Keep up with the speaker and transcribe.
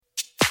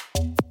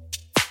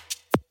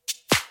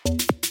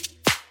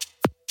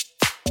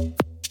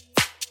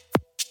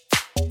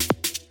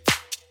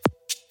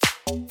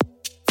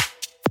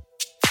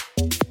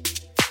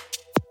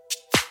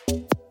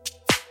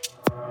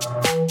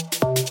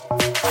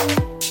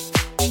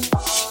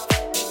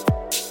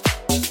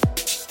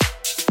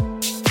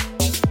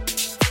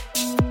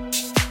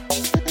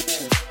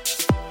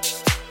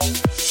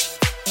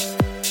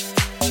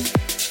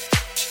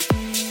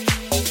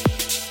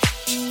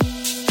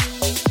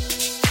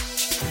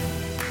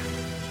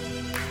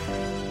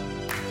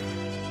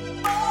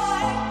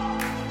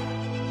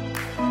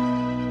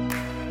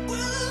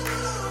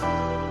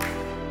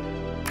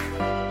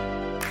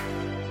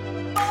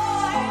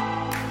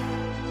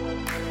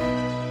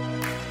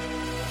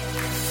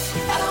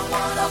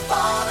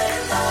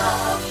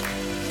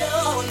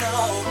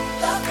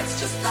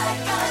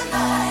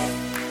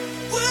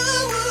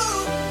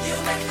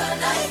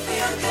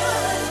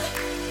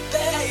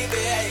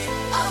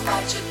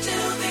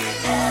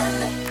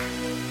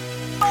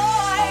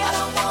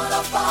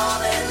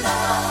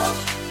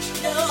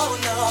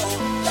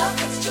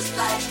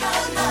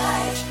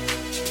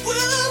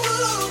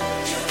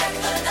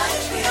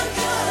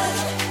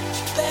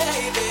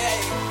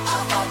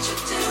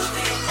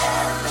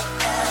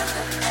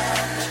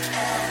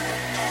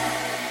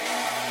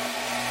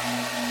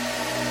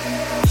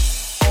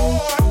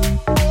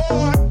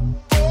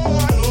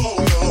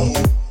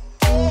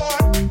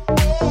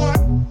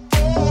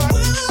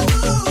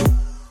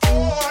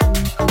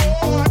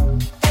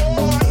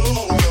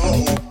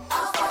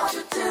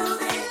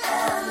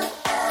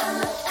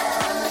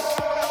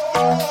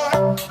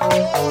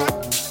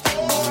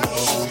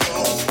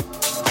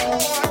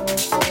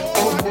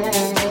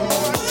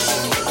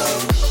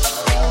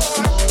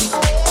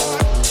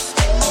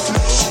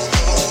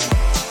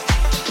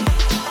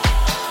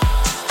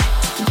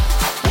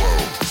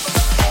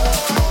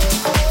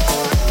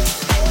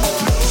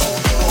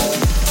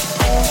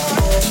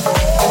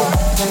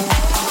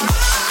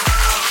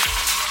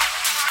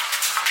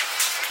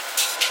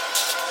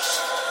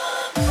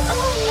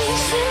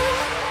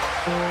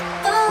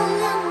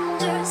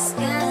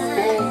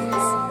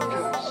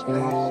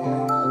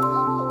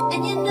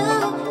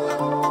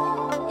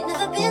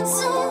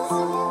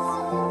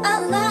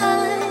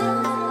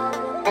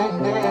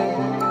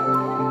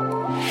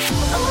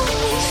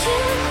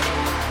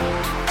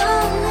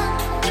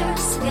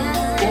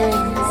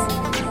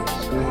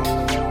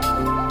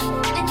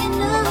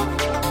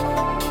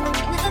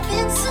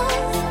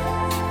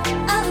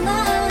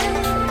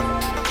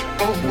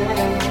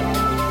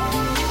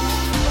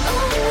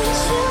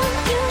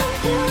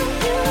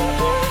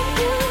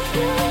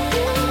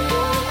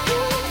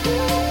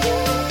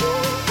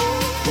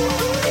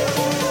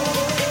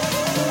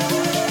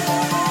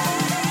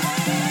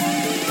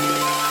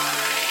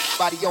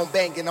Body on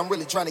banging, I'm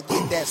really trying to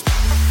get that.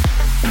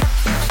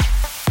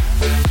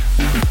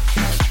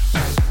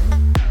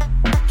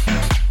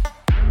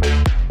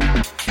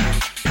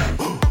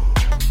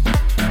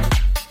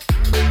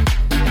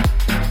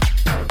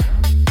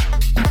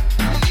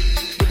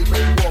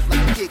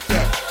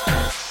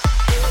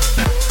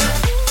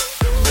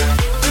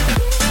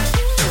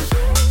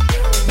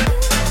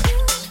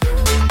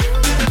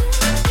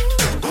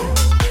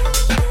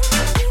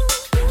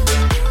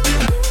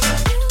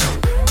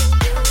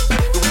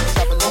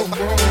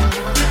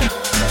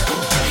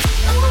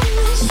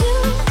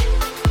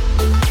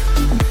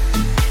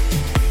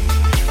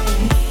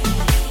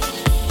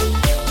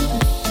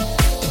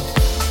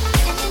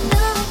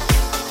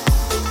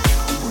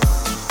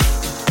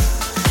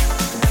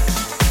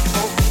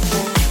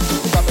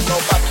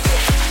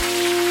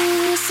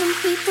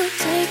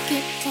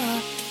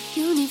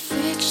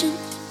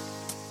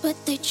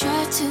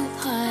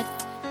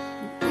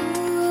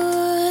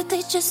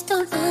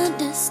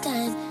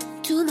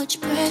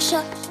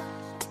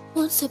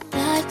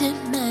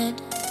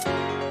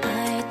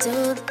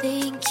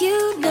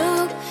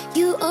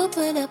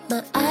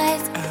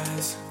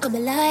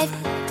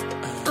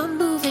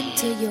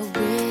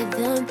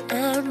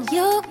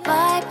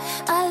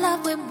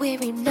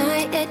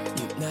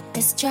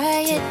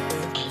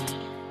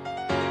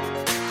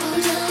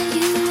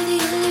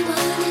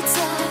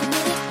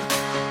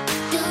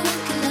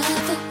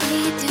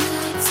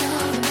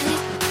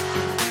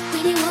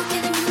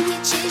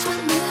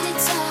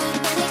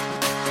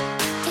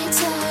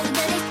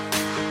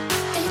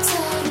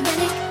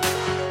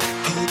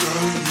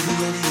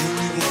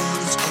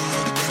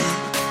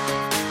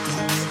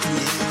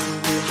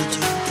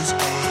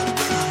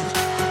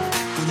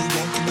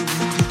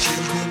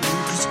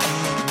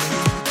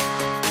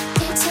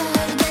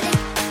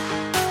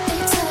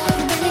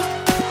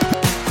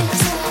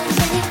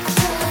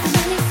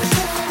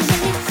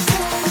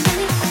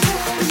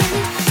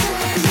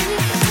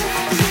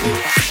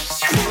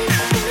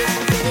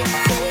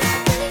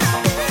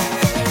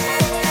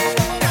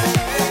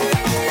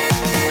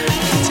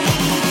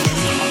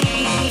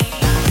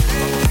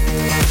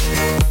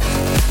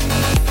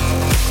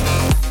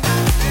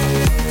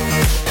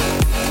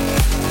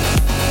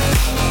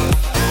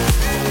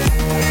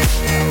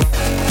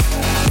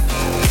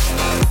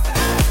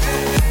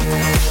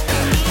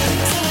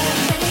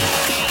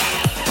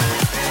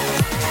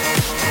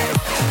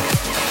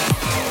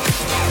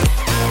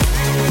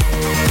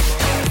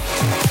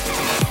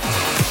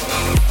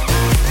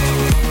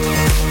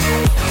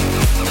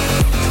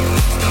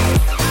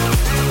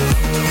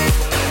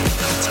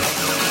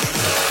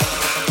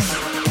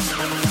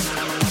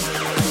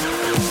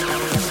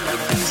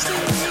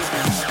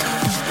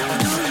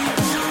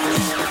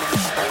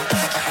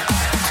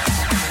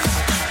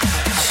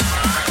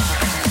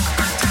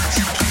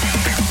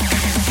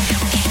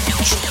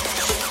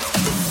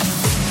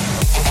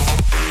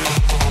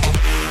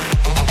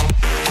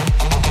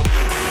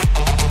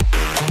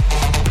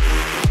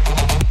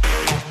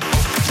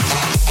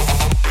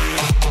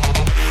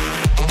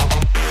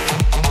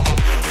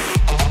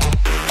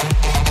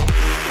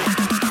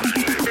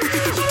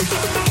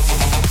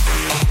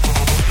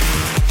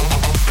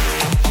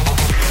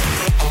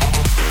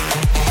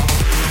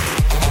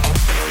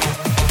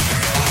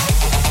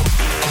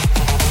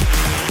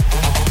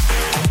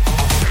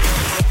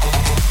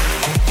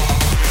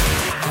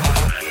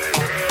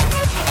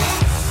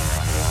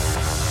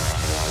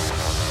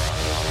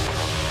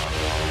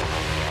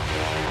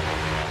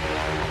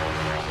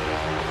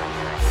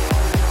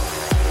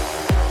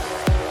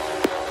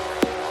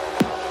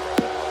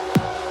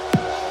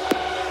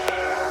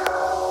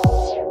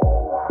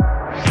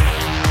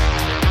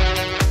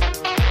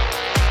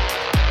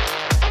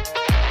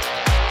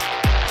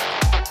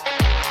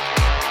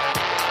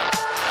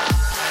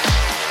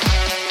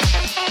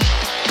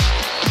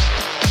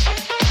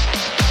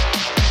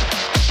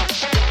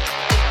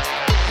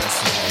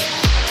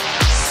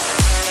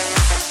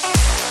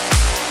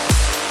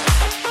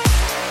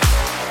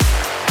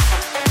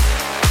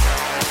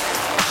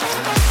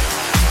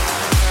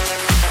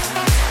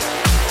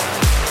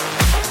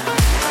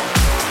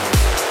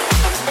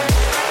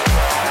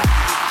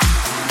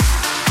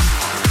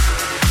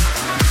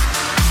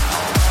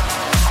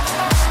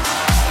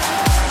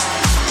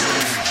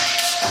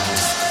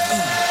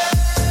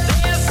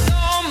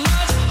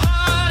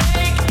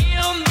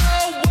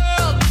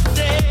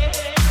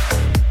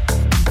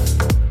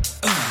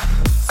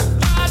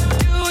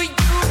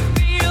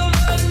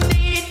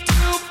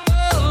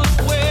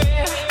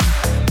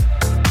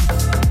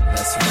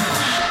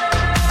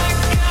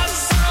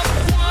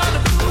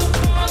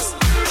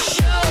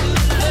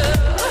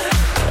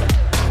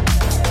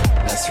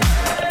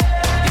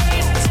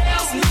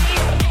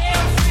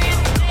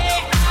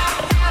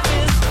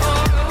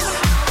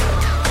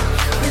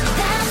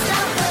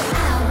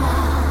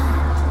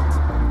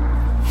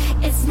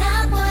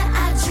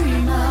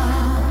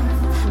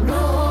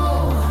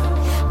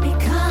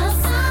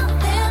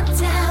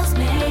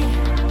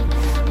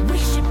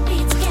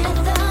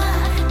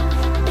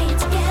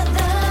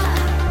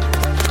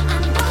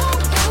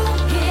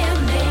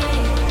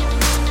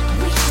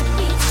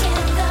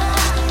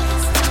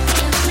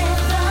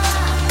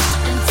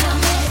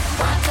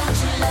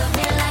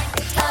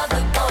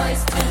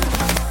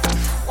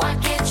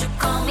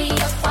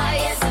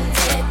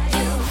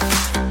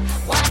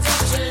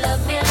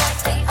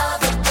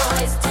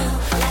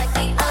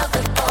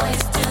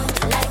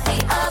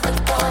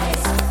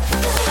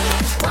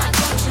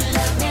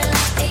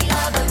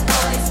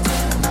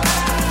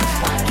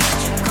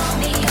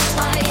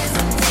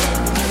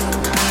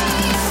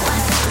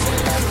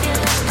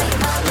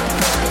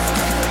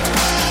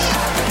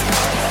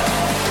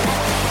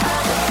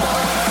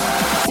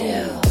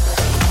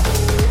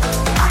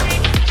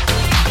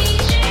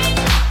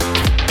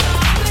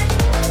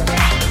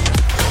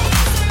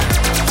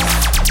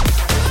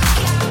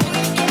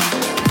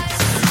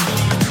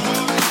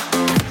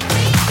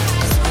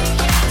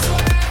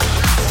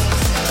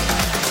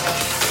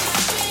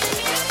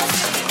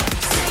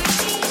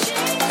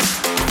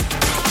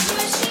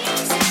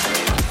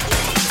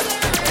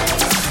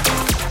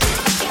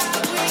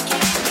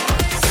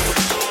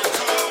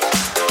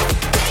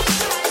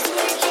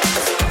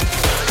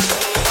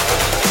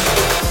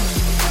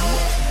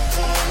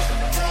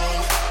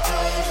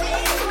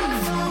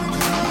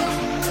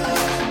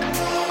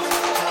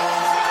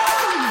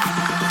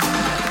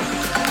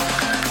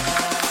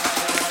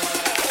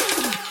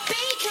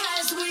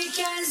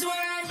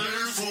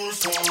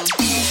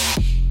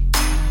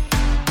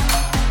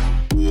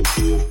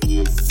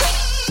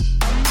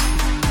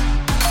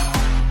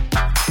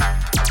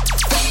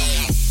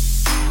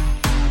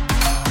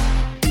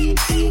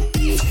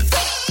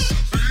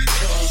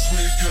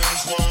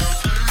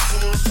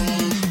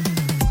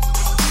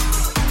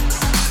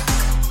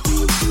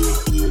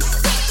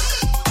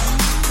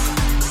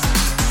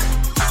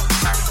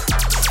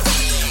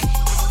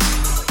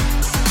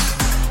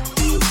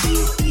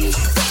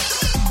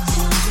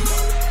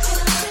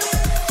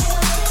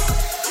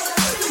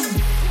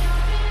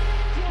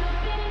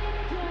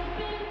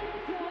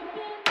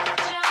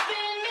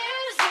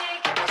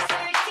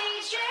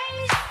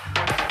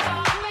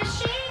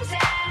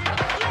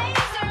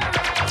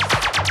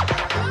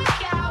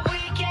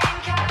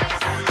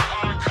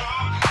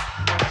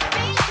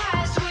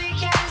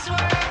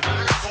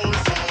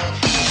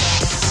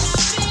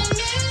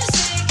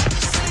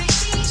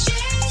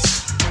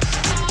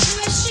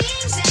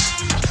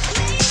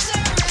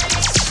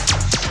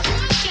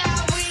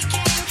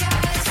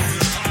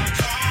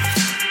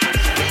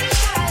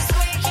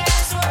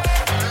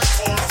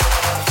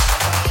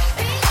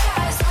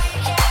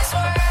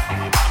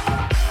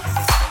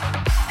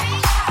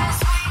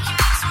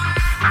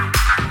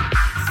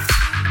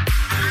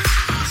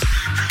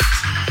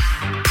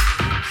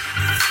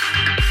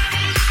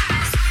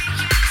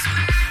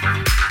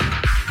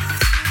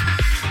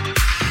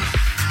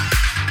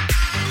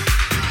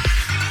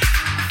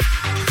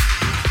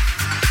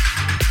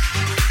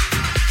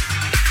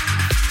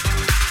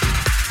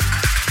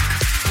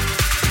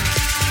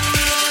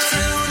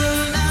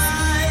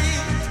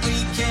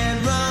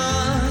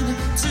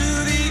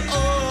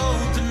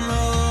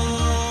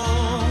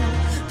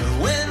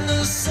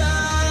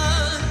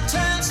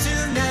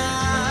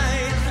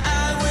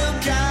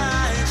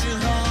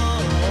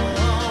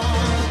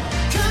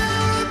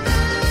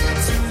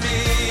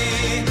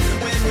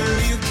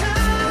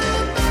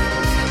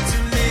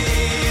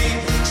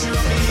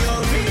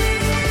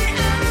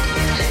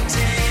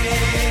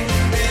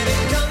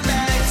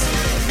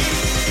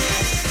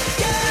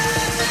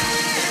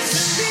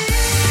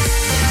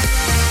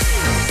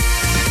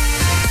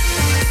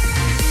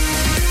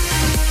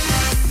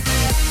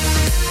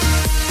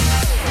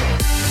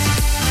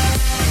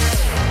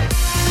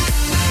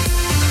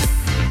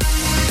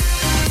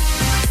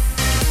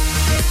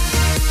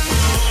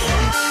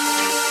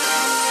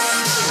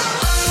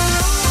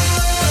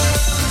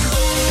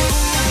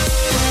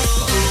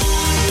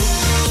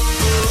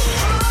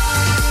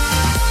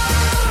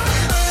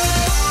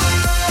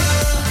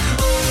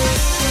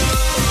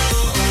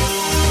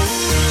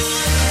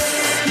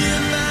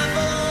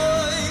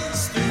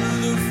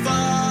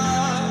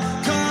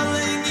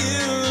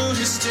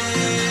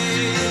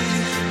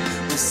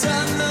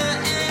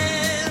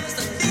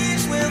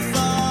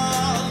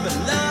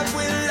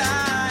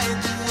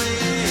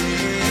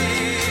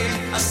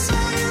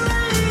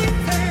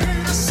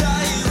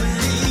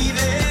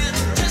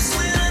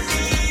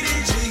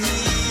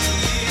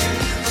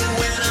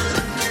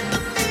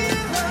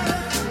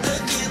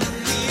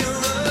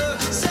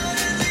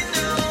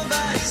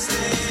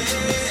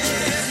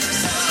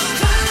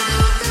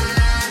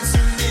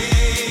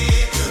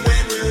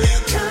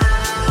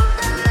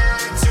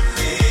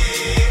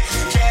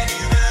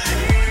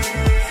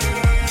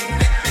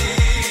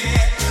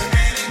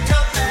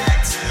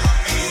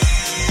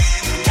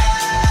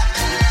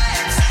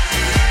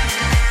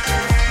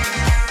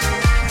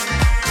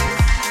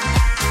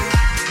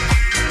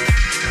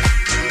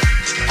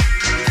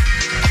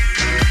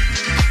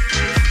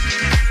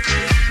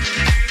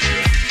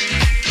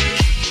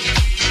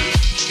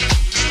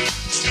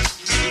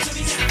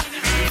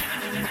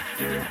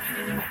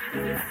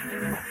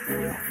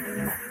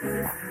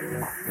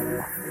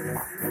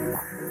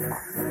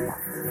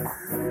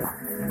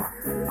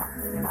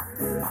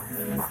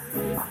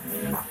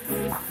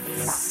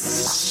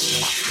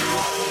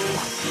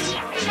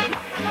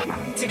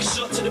 Take a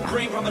shot to the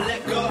brain, rubber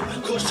let go.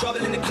 Cause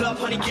trouble in the club,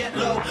 honey, get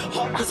low.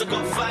 Hot cause I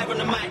got fire on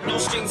the mic, no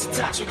strings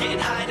attached. We're getting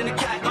higher than a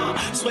cat,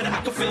 Swear that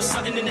I can feel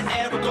something in the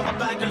air. I got a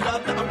bag of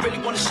love that I really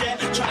wanna share.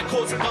 Trying to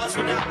cause a buzz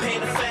without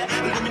paying a fare.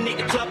 Illuminate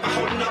the club by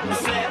holding up the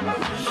flare.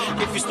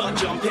 If you start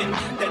jumping,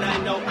 then I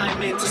know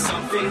I'm into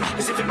something.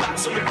 Cause if your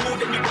back's on the wall,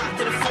 then you're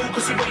acting a fool.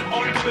 Cause you ain't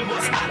on doing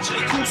what's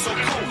actually cool, so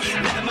cool.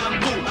 Let a man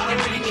boo, I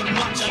don't really need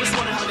much. I just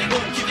wanna have it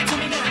all. Give it to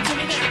me now, to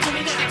me now, to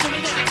me now, to me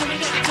now, to me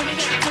now, to me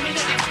now, to me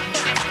now.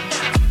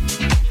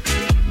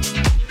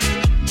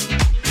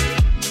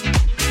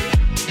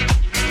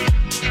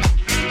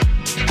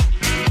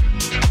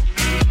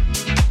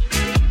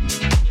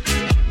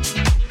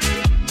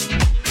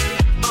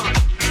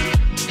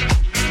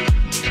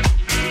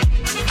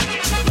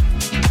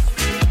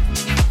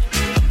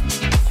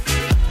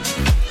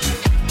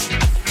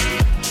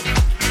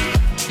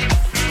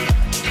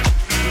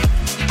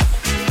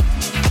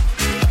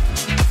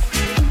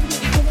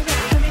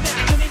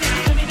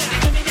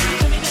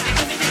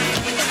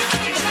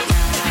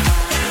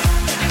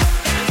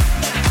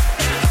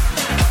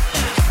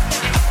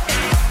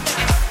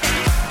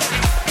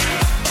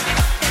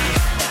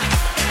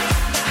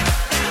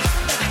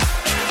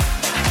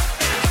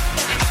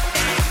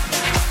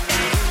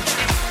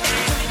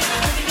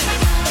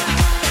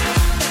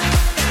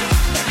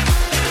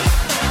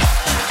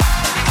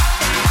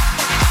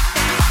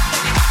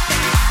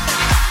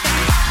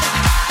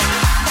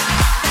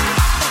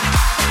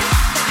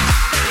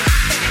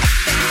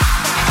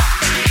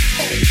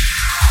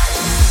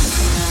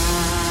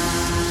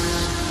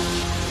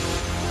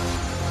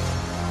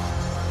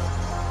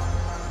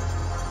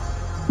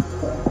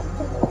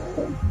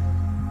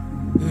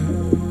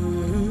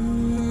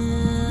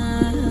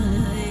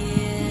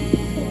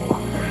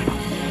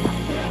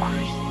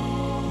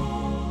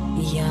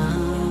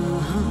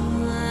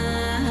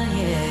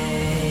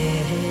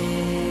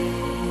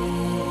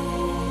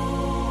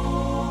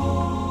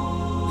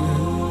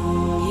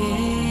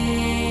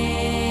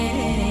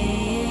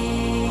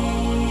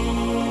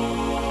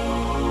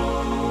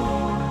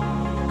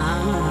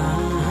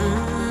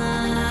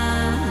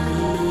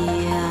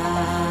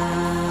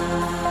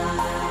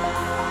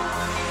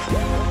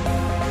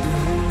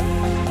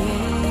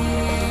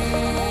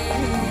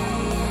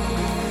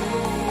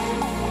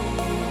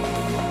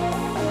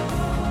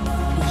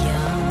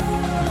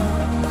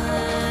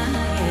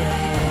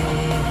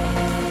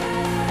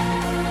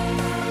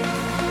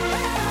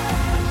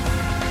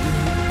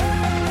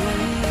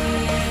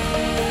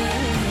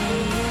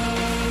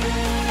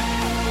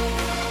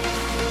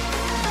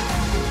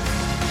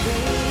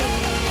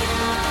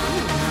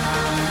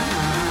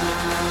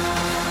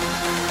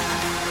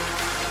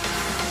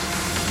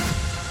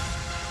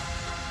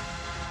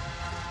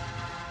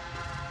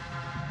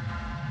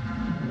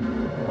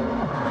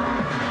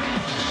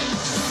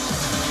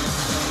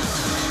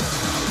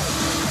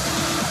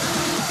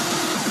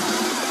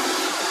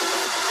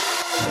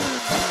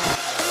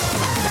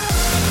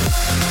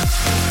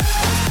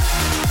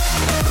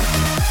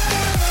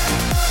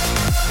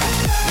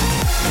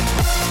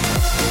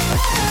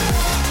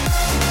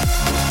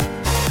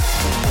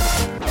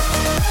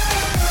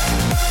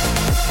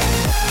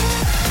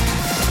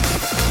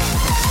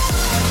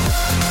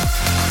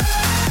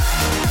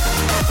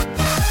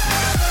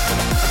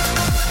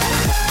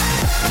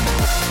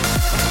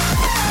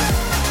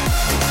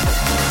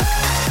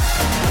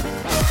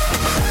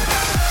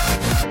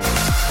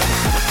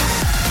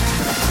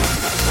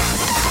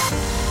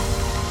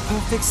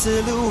 Perfect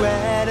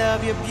silhouette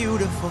of your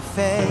beautiful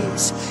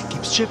face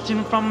keeps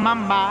drifting from my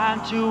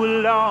mind to a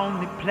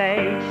lonely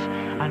place.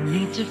 I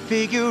need to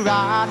figure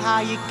out how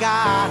you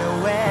got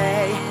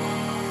away.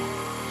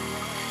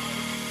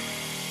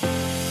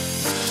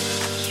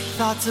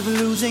 Thoughts of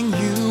losing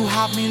you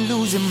have me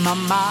losing my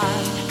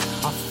mind.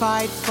 I'll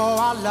fight for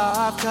our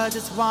love cause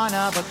it's one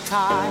of a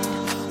kind.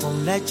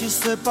 Won't let you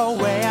slip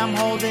away, I'm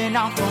holding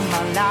on for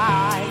my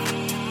life.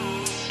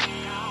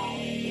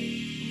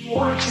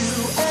 Want you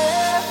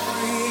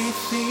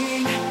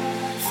everything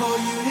for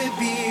you to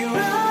be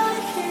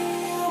right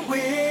here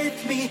with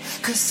me.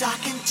 Cause I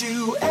can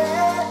do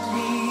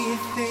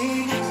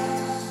anything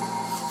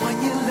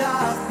when you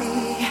love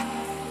me.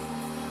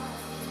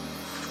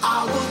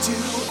 I will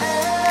do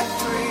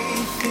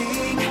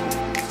everything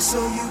so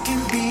you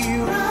can be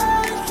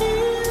right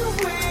here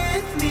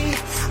with me.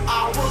 I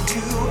will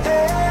do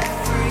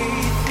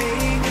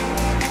everything,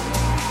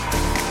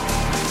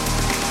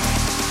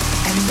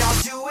 and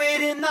I'll do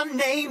it in the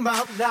name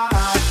of love.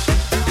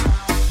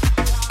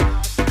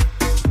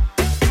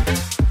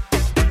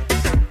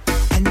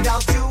 And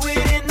I'll do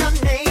it in the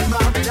name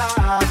of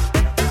love.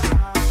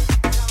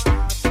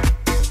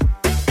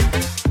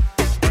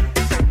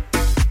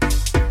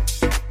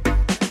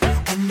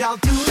 And I'll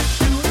do it.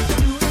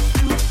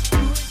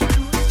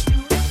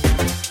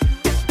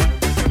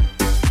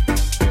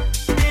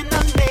 In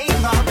the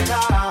name of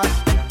love.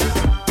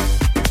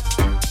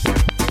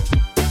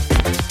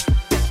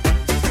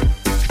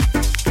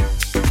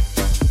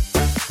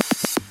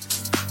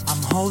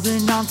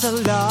 holding on to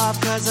love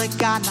cause I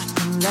got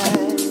nothing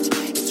left.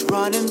 It's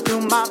running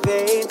through my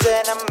veins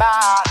and I'm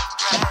out of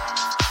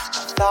breath.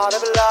 The thought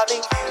of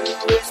loving you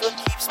is what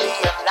keeps me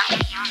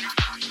alive.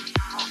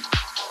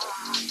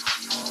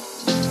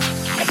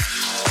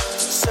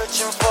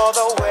 Searching for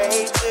the way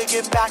to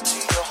get back to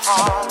your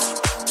heart.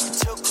 It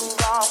took a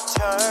wrong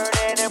turn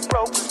and it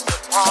broke us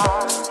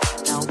apart.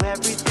 Now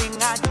everything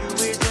I do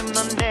is in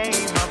the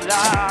name of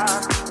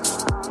love.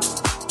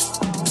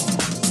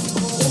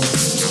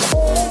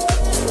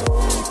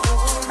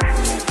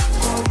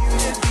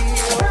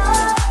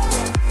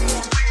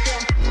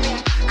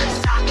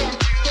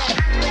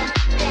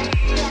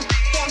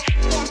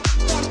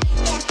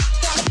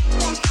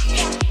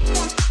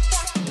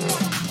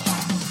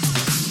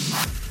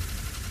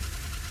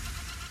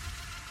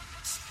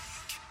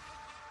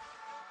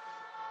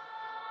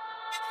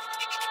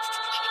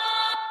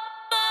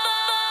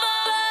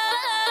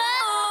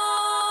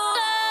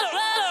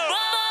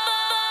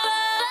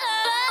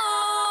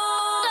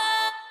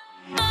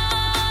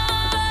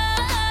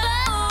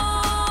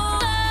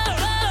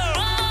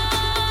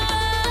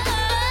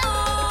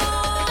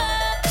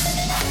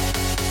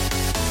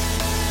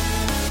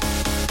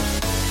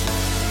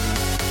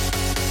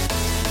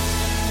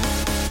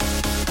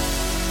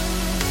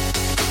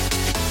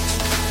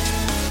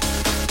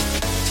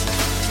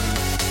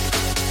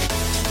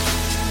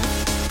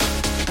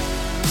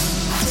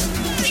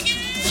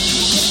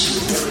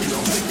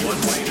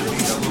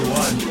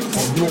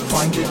 You'll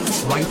find it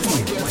right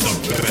here.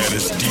 The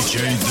baddest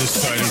DJ this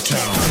side of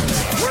town.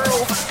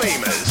 World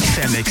famous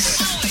Femix.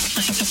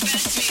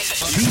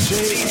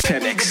 DJ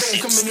Femix.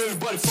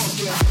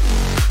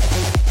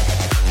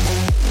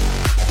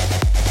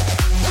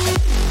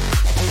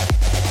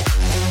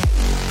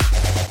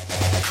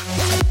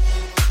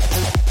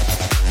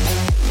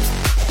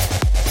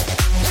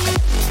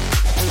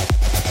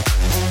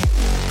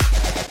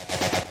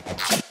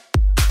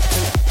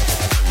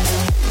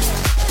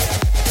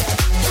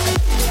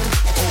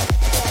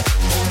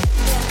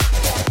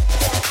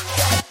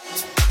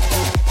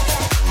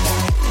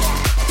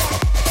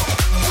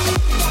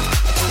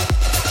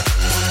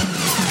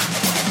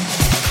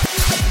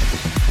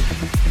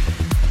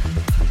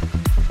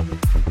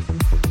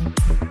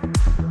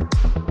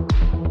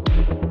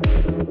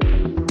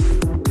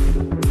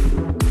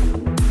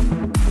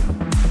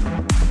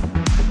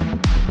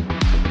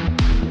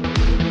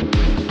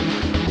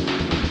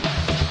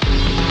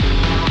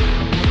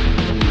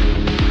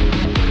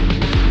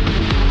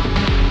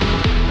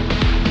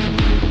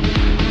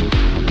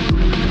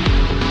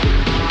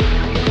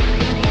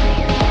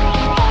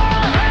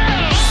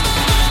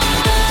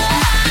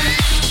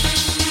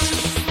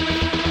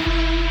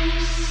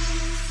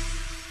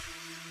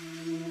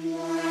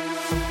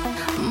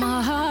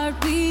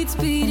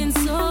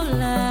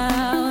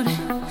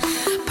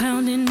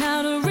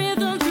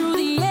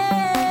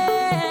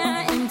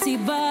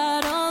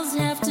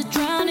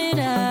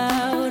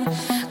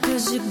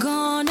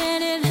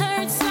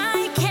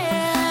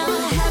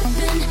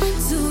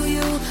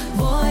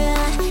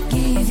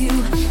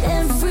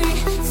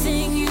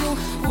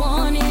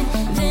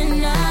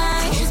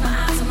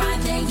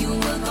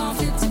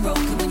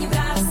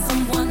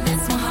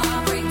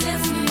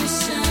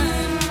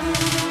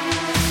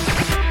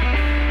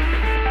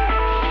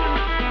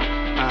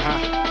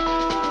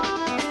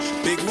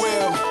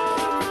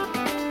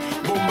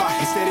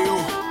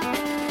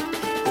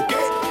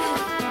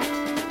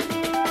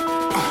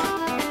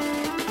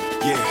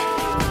 Yeah.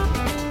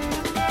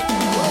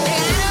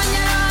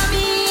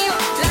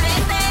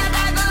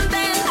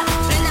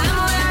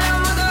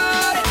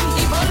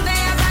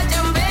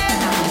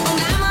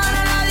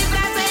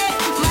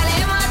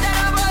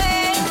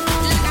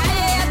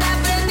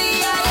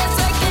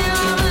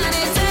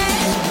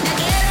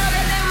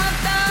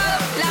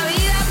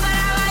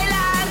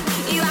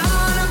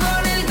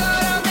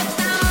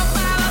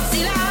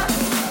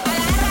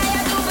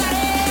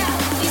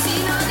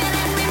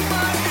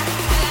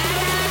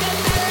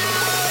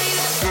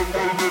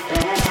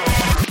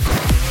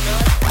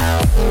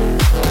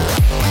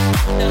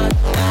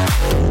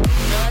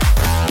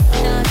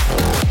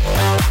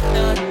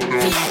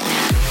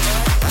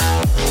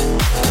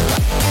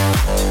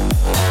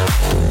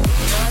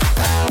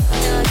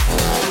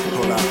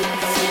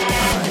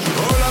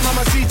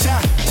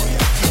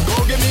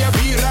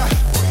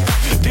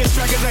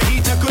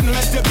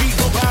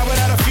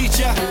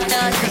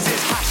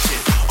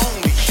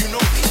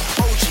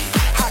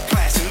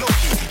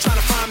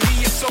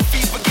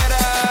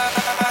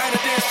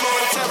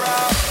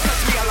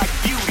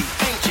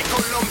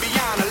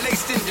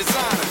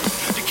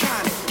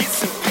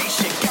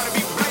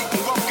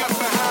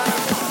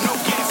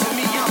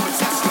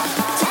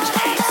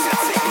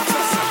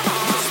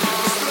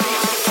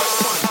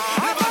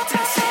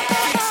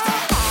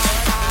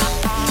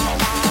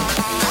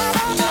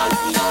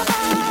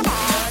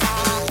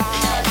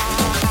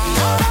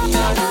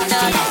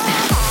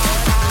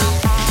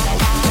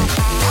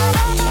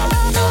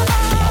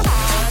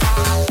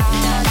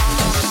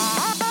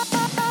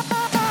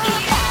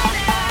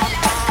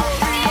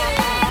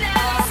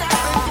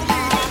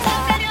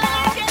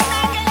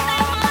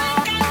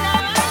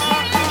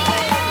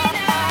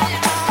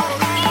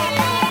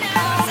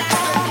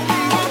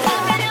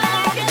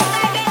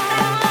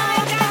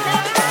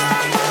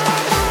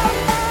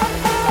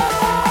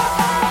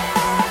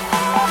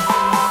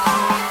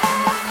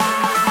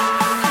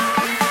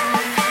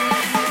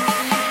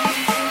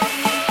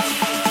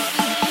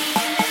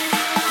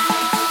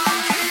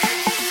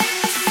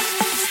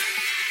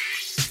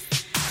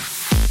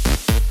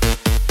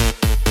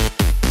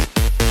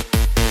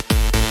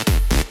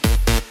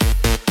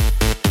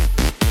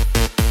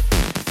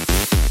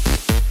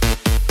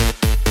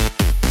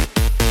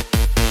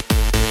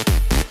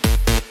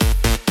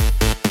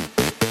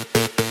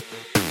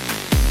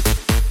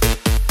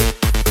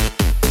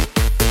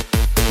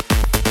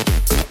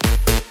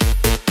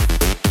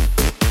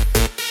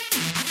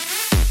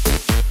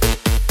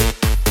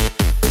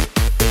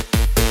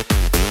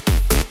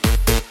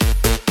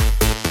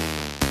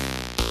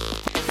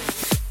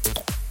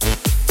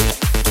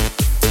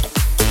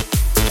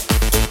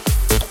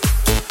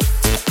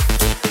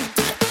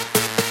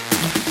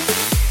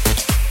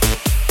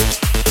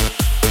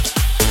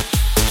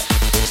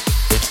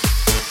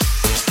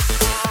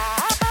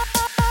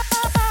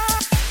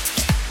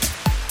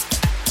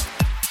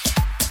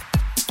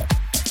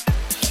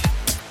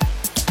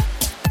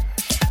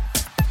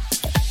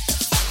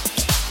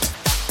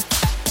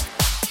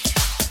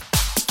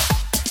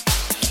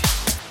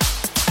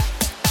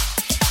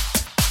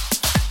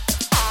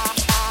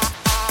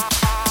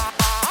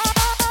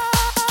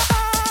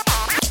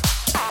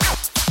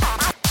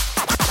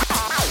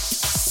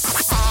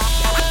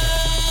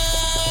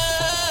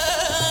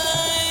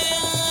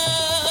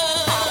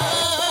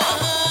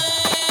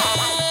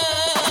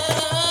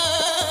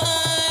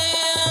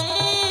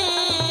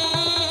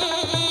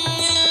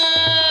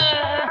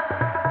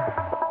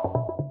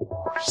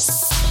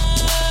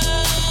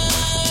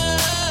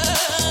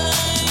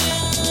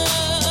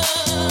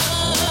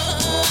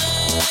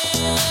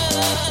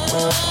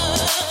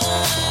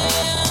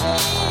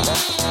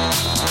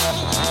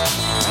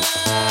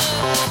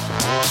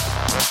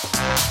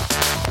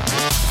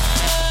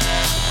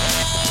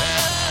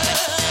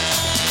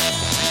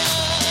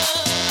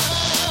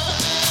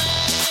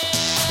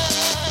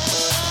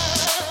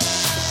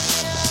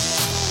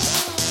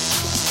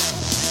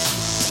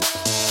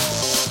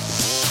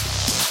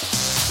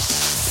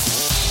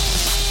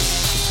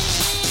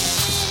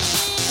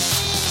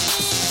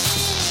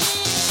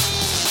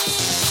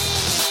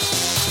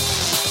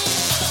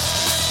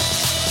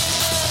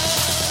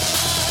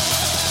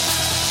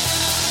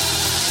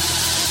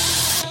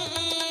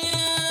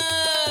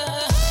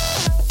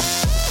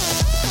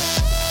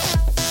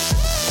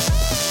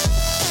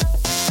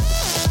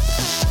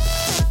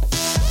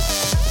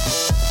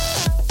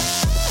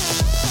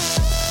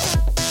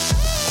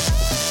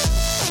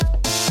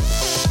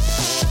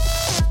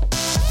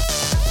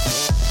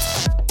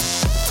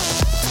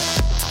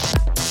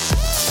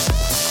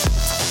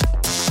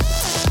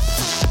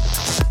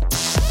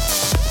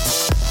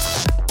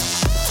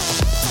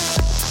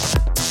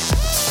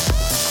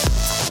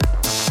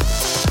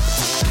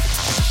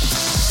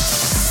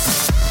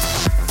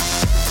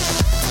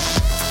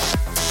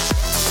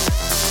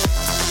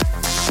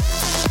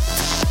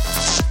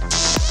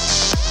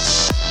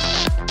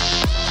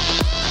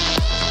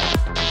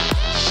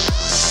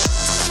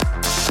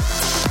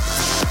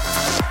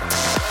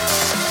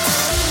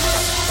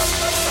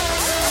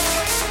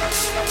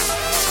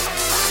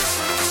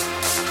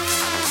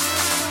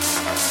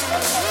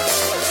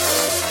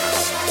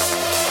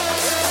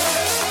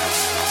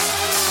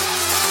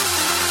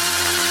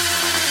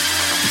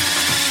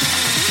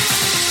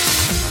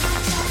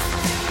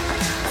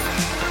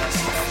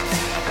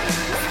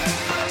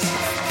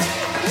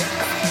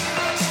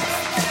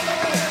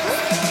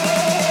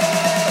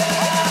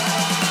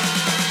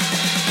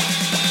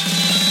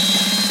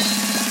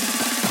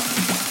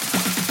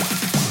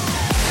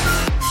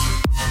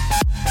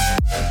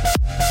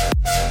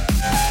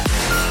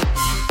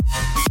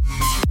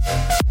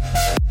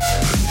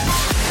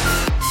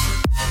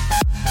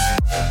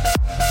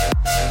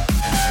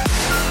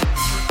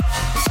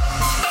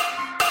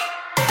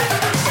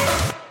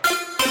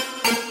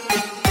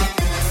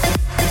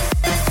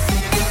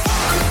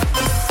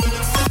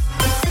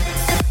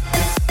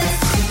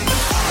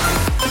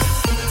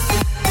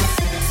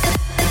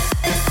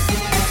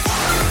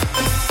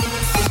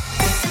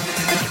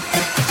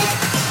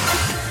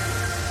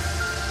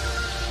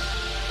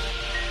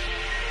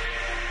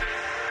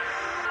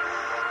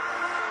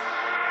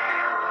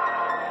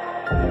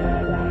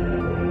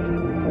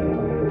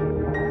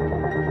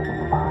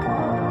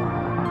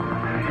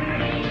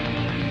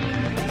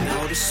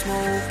 the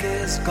smoke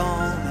is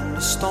gone and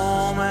the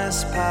storm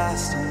has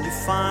passed and you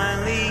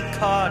finally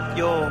caught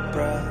your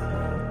breath.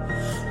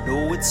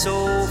 No, it's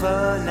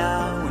over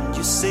now and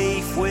you're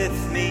safe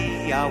with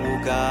me. I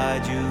will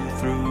guide you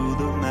through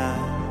the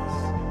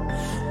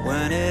mess.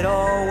 When it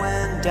all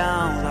went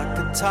down like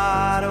a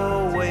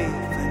tidal wave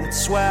and it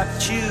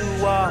swept you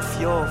off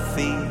your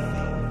feet,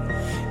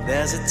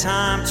 there's a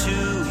time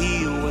to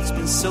heal what's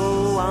been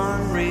so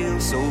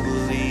unreal. So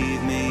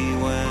believe me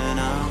when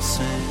I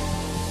sing.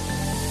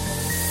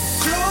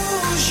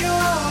 Close your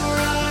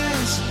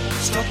eyes,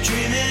 stop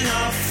dreaming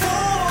of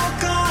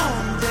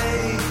foregone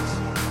days.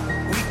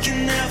 We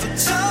can never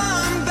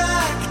turn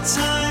back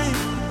time,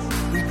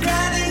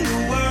 regretting the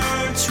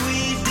words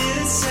we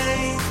didn't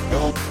say.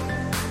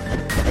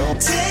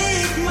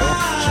 Take my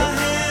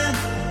hand,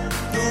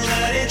 don't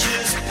let it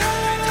just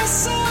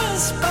pass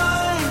us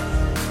by.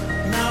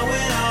 Now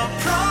in our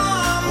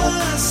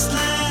promised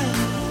land,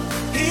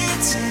 here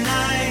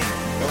tonight,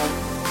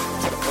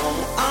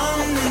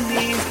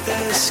 underneath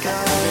the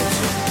sky.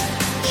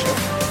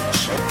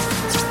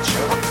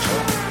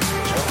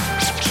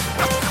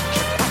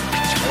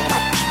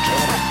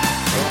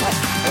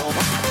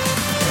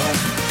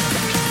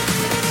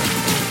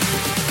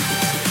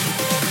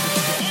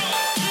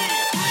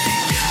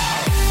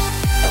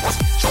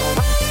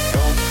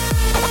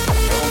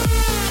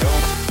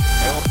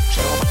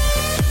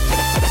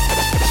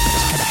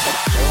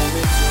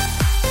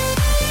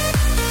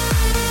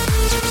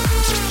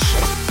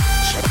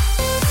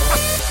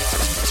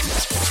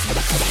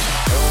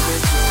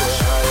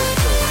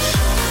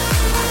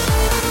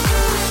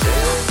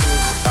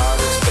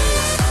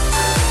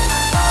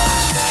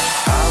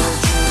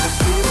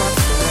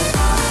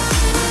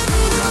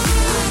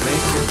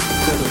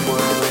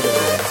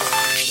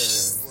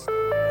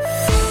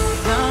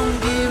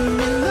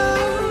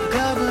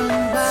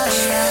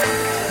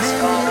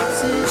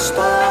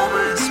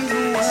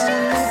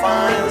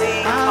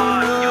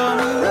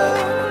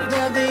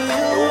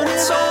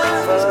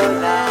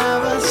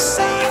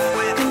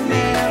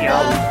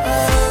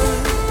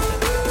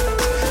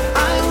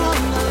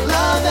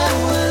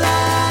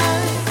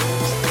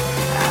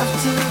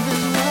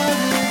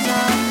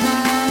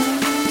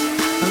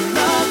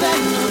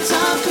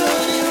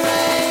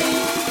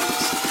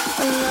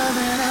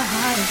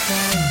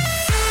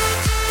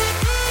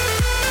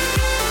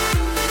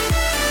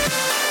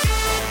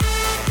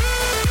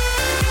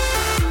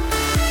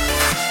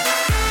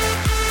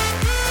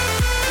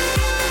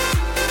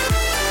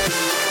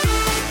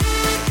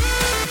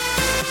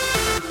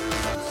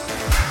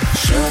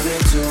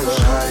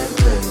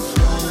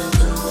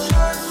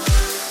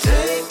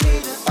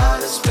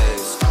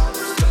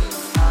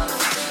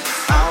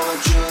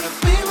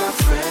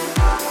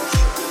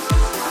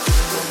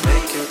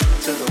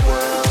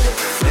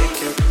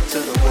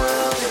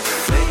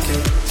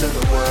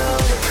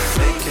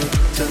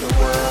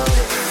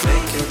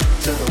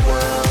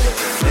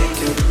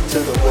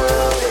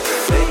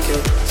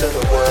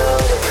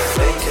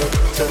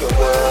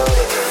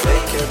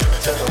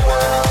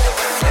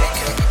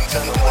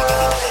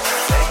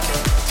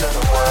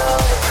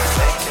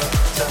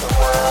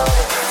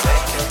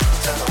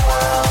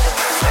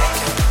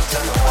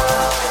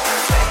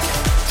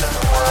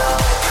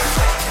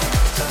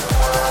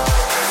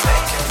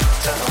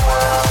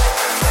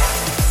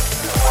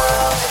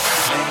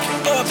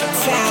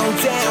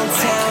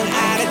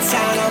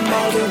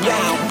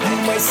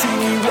 see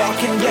me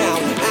walking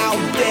round out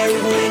there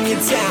in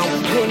your town.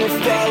 Gonna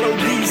follow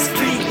these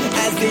feet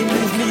as they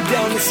move me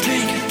down the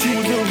street to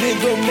the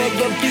rhythm of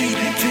the beat,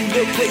 to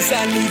the place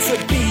I need to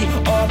be.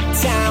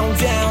 Uptown,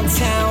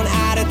 downtown,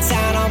 out of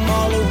town, I'm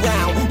all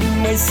around. You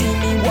may see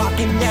me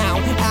walking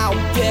round out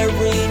there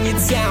in your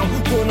town.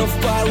 Gonna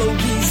follow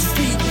these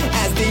feet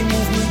as they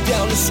move me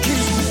down the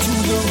street to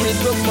the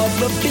rhythm of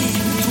the beat,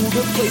 to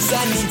the place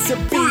I need to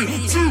be.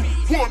 3,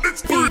 2, 1,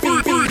 let's go.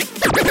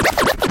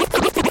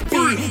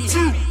 3,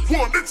 2,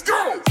 1, let's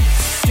go.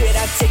 Did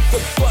I take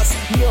the bus?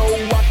 No,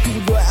 walk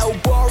through the El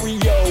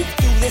Barrio,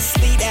 through the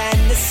sleet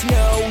and the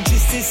snow,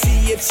 just to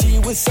see if she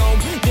was home.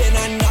 Then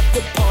I knocked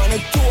upon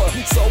her door,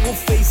 saw her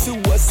face,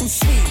 it was so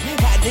sweet.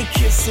 Had to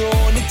kiss her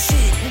on the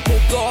cheek,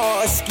 make her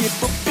heart skip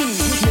a beat,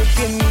 make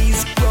her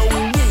knees grow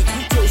weak,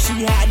 till she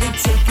had to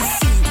take a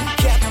seat.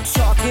 Kept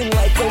talking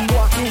like I'm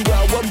walking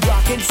while I'm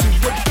rocking to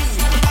the beat.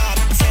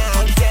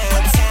 Uptown,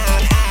 downtown,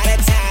 out of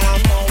town,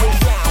 I'm all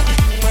around.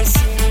 You might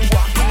see me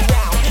walking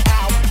around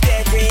out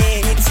there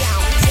in your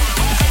town.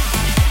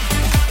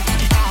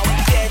 Out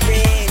there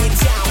in your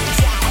town.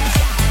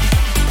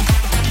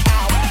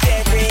 Out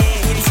there in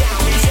your town.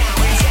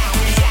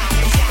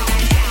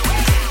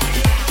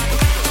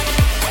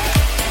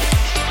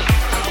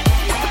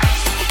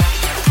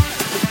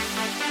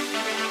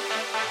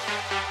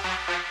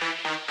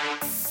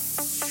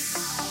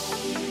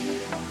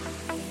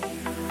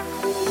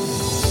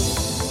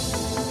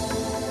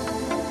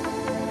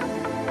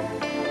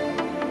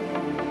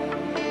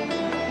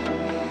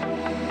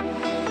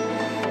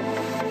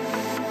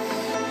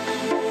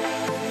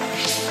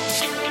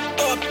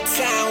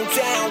 Uptown,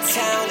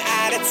 downtown,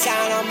 out of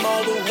town, I'm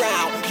all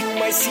around. You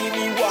might see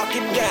me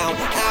walking round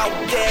out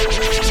there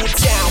in your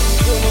town.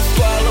 Gonna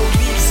follow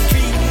these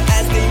feet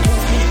as they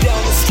move me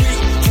down the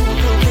street to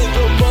the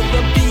rhythm of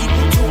the beat,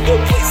 to the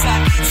place I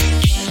need to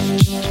be.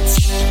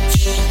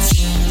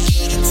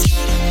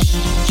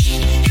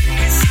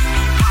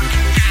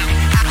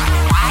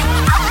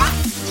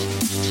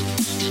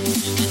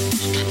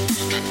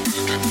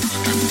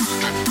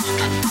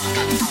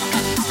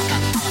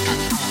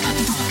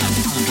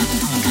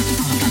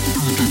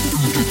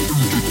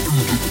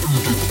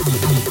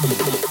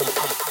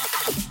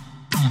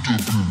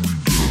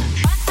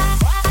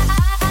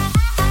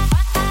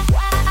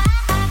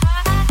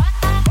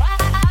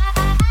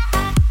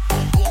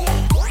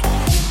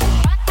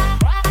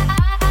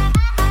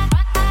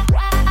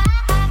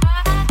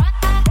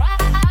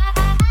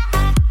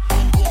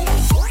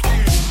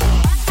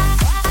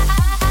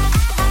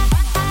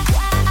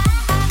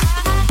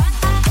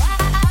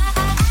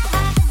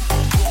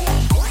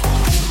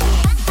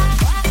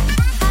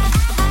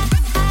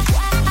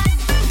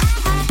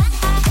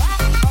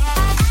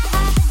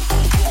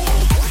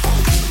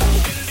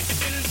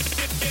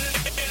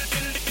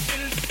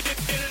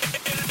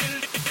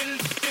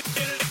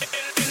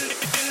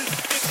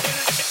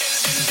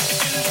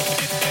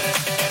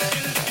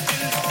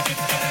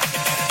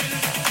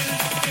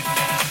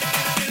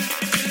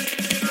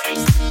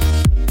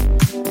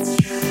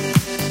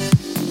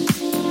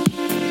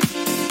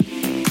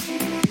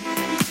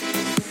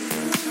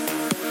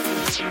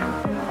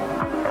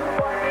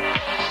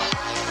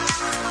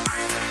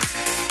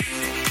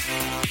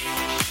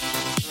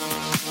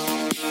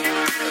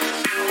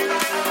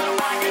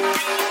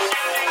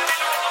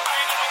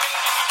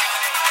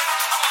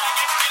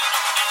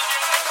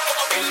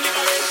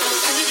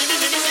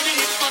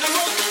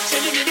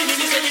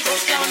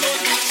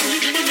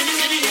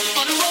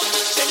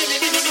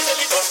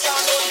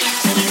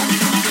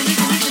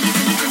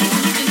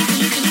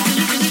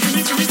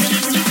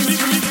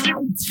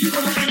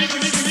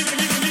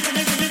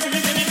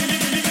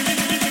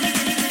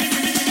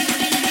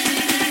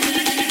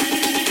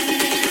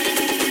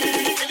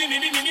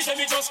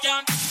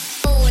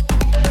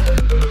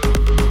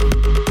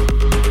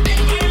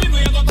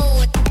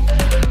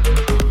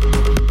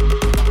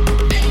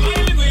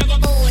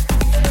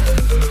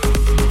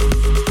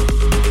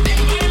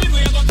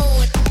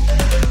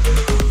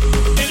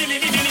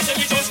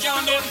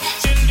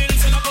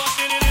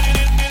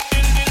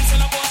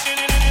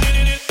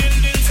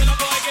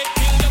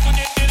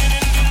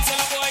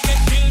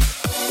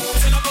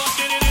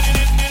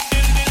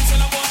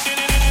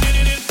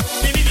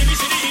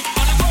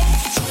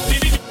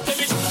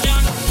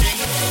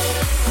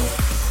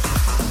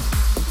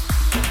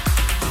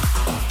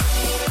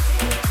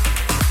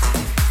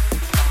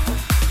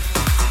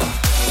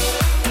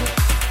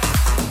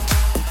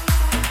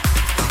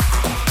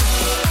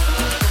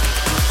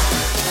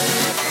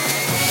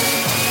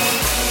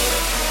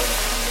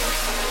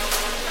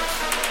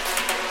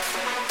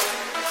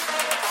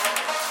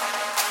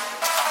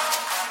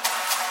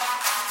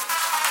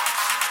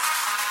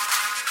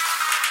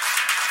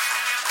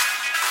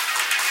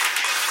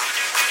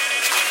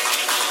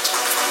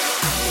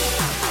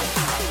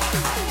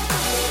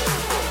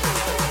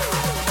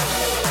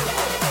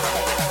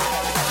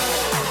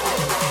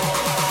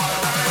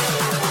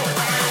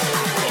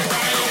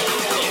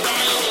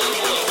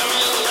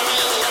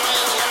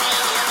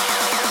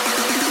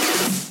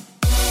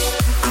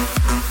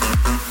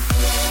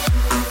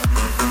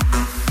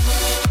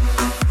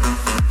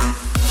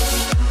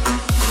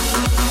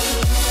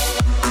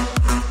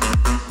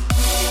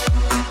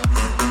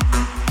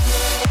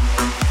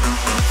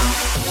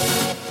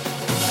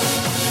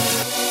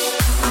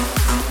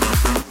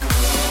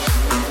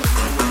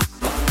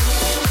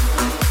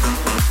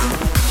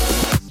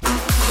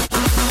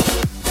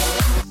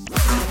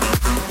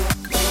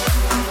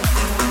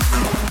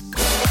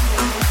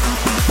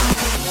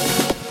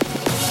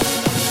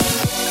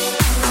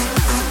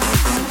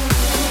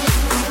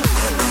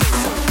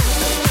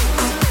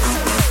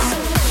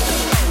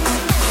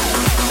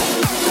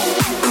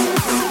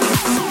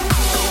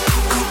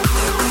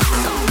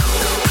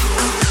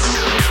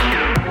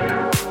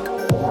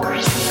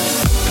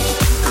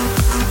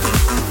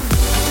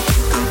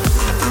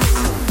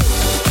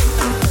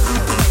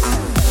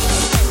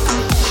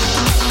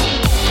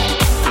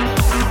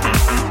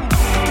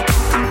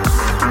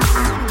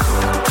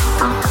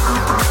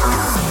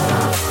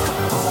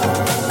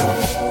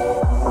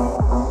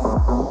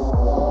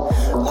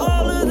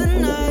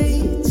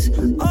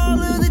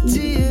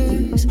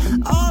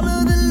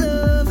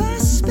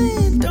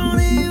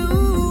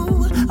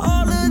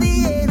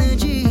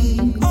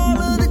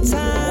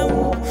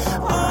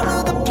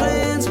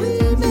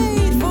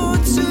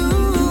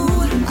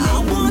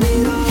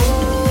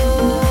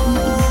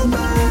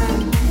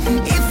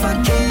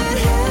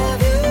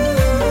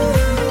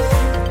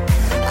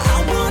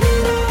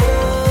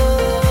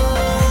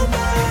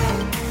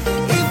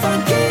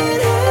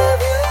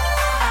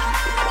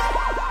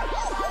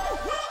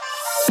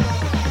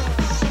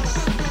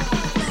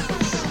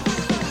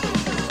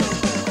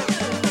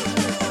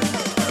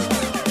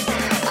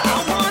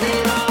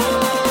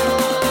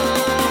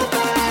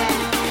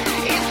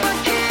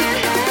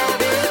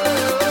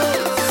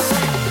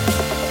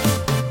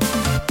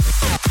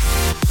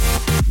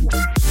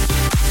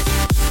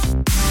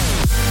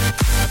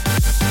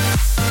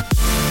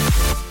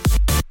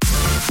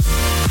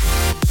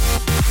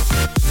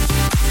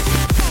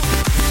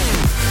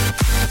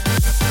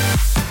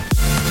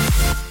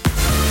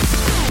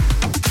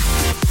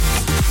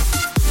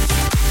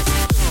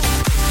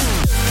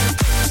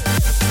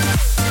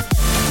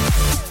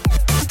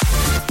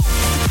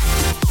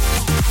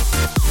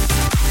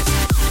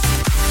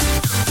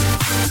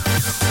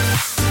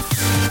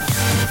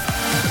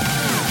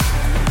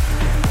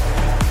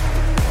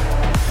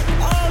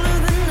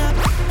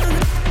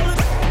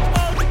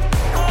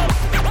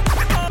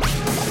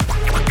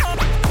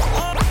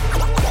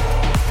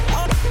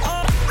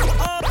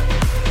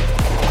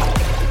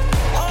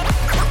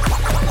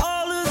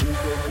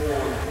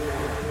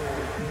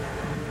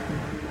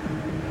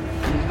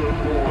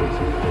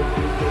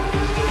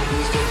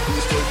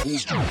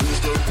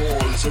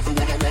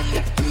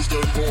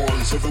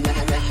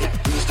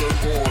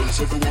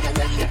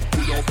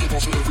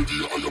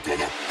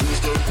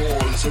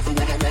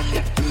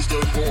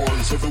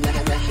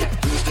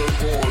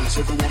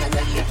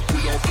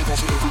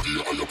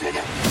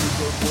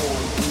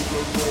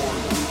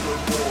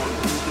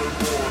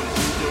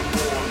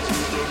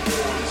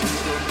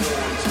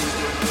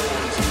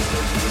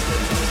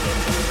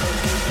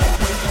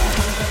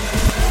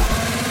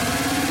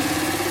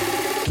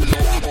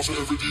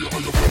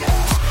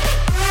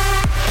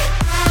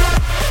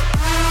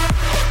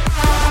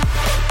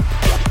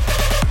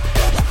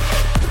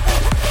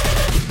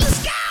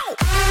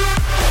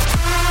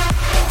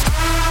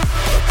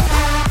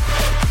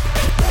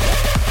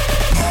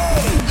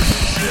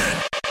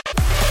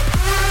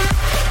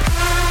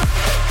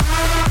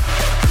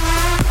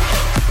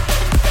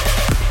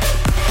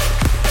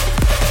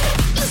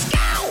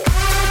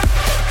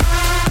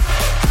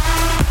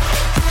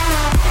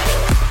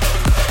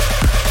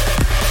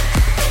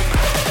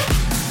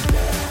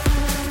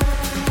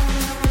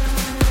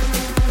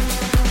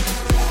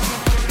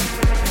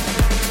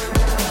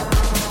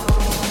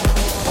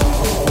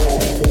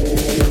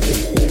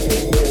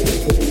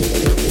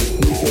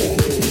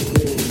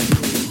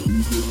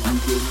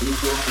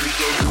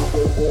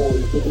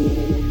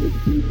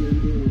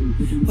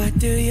 What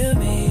do you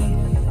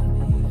mean?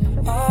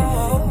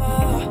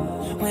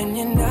 Oh, when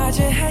you nod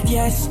your head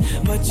yes,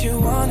 but you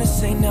wanna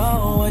say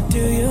no. What do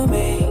you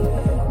mean?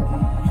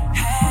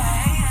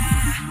 Hey,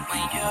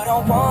 when you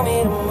don't want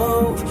me to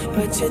move,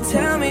 but you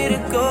tell me to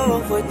go.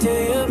 What do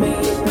you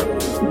mean?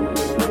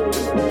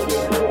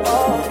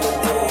 Oh, what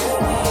do you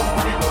mean?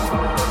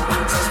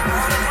 Just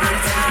one more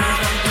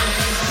time.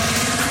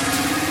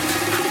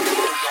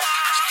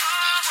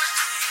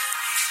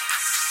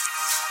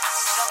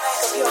 Make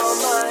up your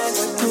mind.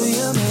 What do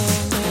you mean?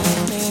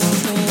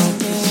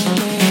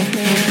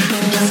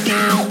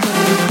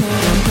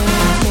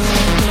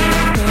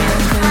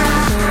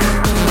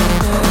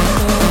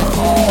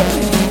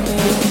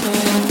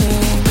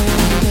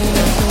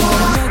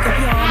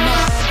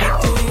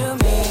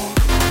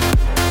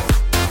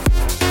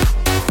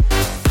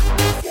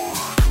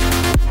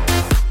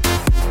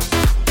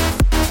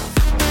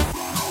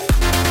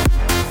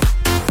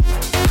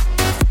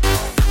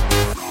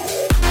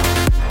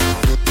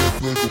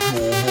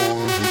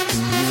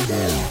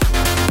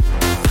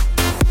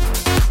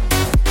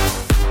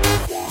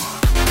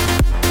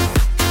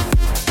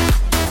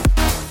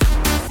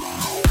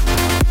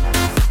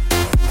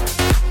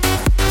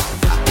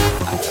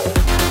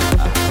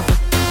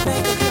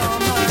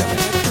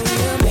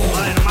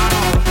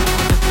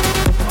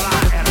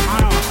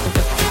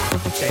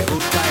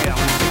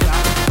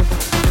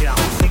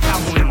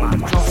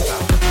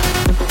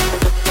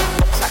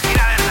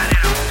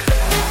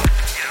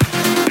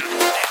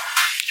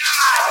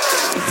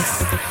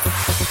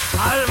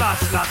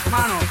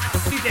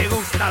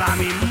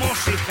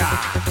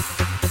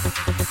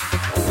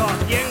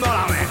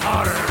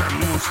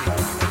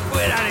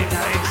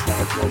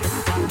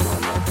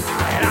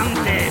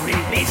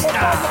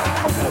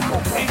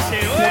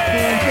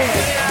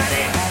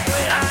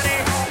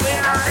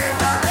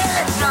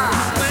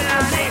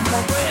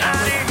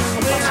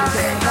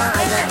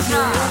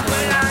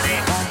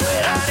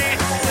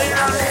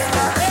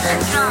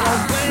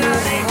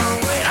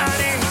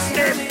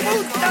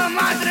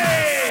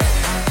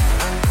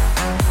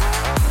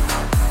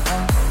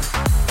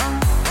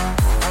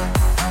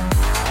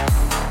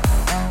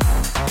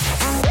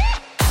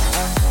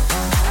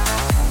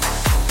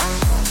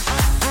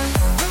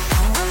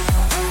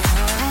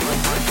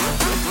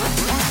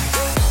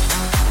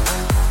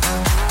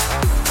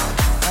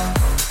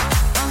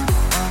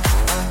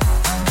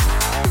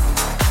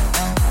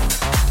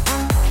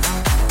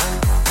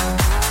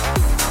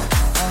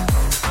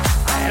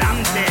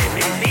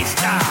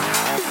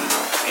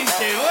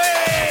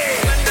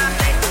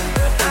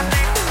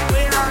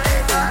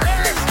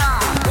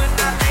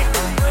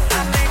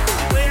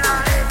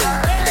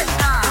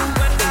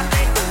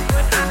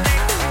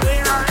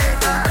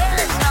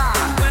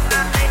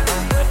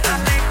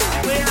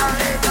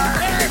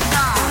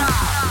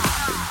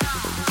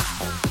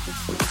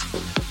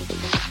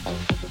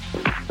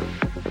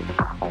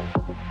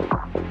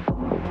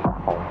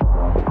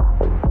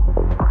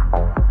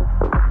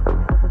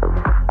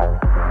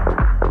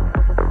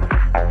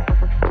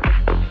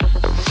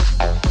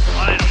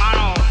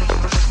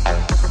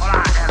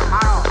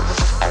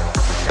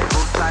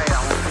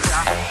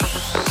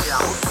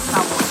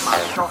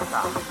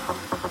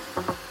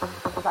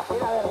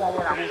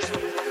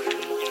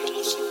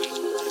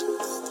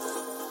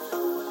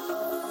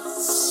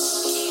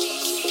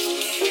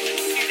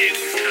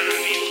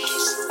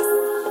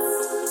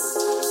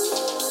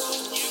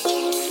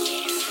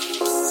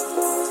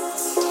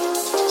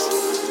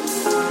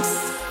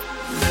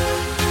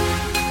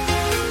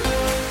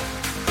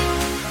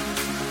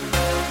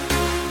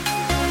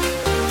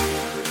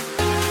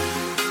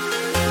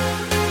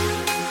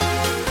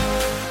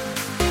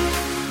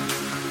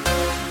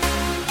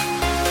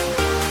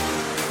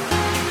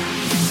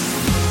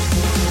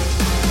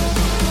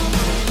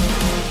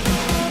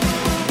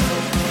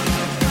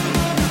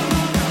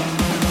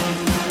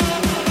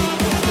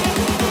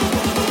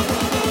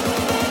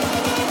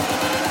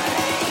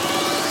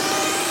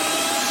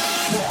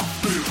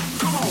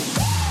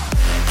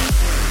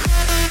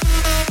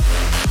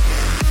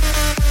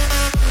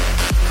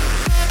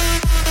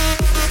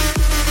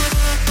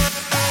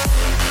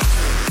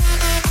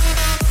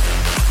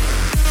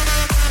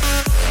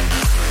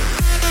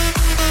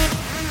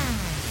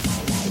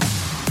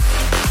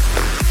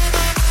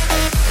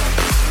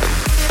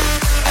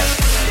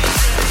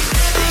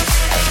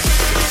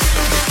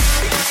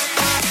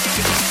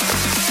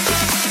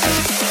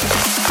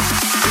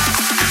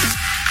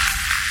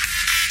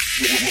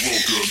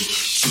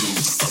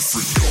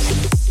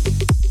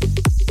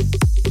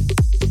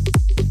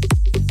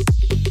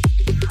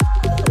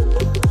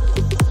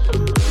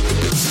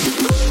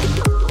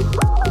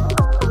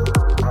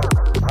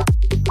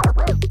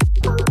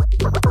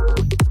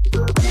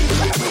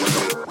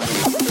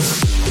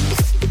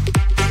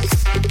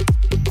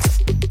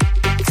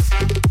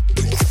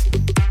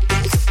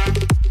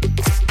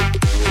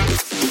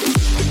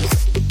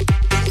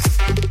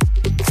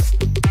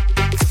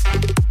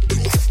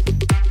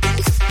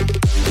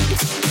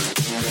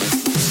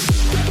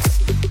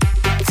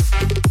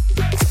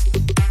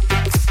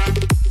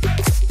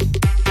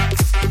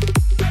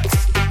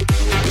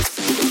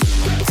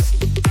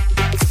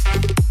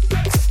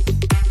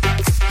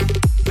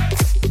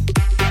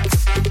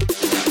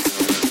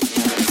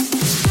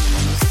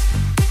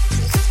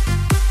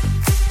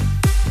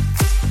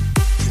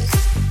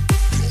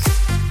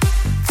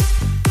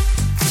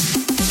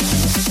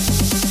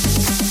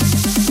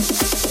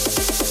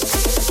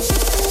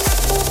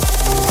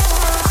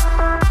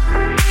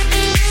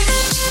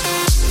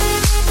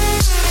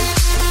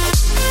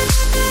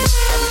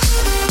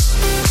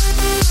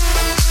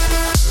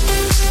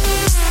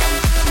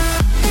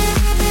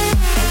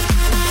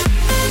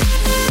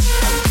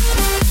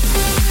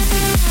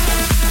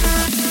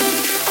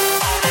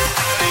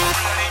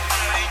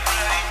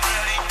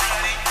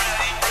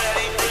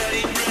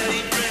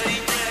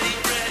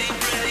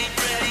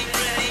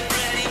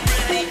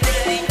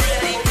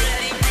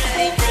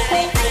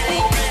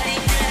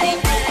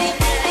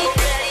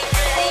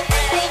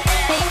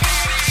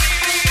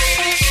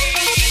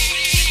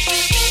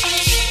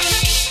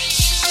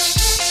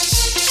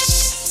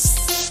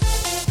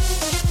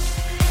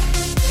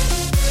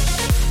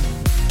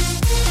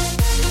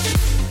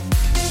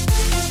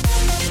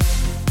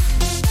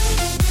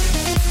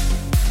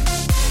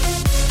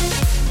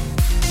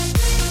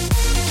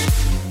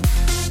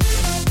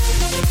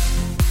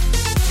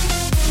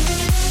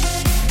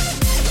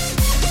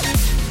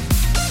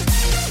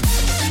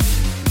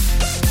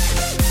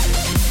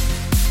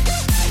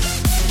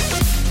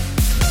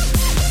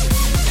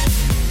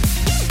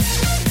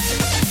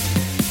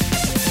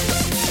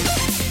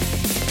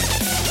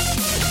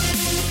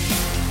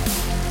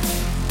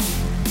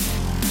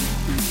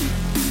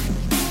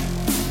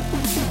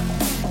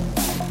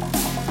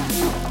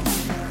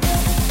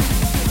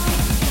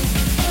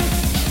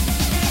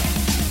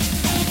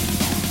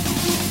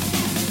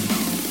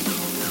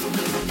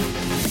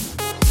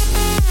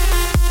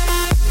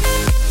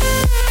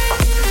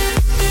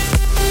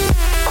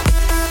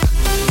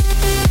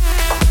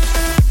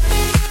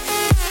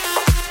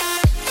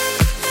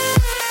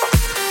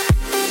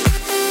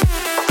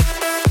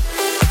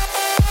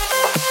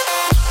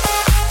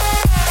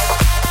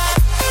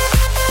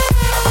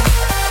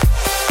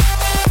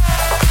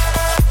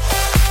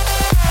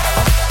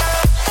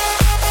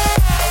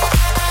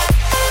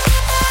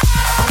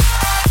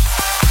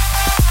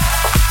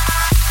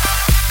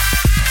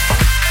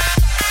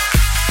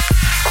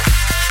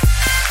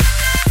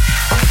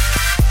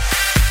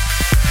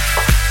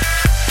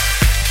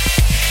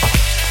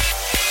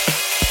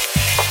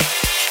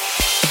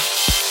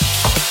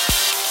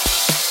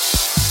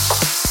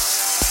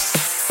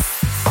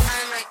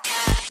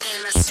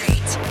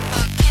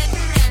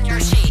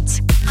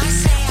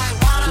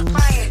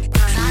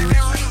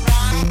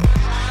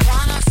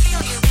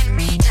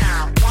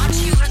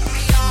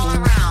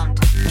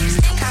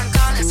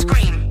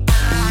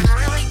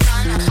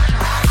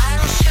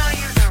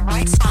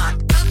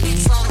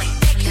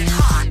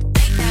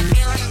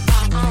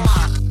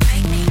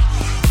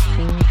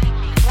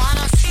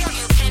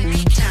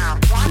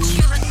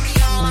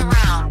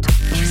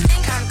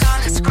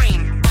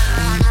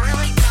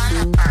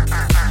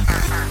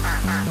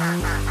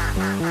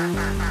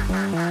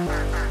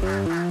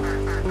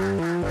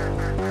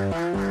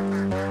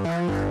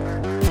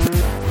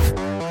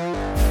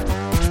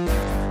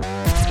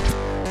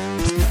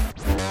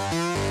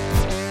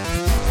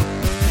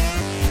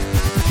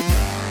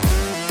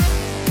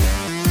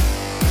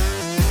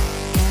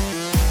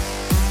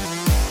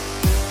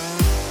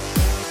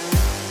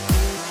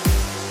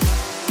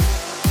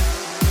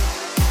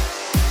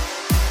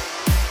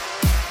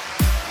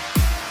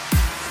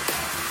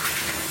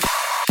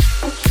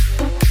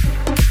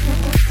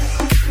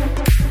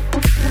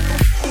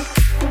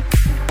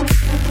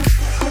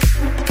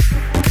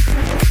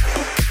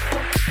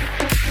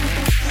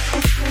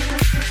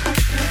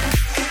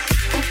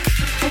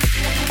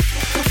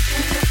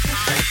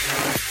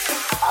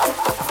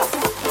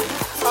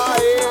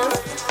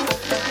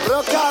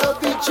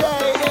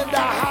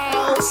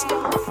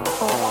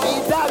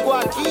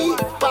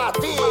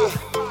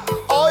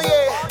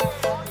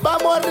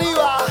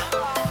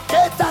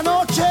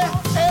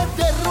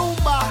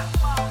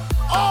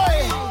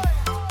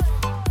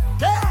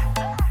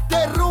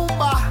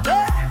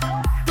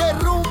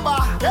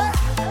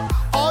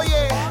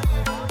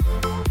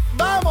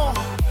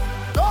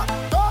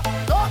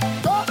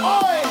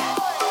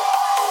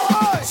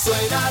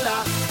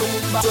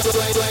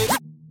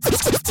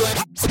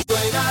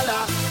 Suena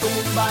la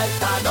tumba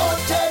esta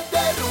noche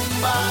de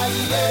rumba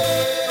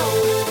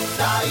y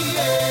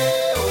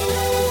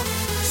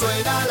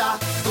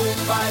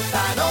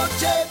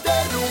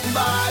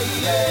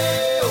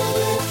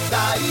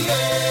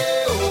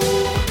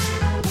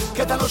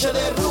noche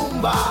de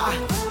rumba,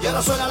 y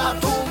ahora suena la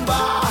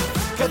tumba.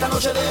 Que esta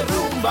noche de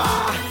rumba,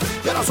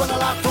 y ahora suena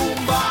la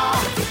tumba.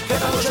 Que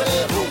esta noche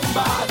de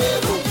rumba,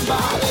 de rumba,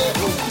 de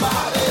rumba,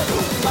 de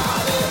rumba,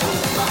 de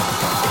rumba.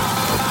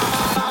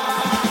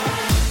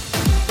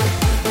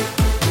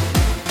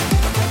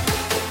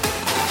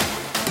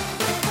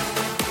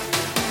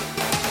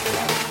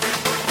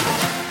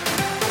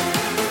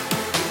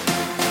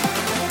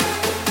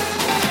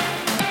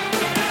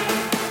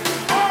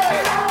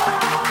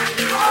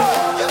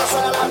 Y ahora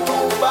suena la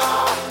tumba,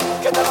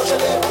 que esta noche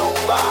de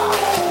rumba.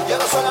 Y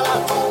ahora suena la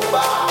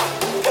tumba,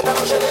 que esta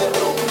noche de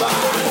rumba.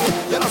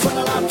 Y ahora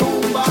suena la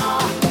tumba,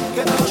 que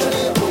esta noche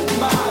de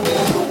rumba, de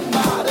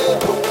rumba, de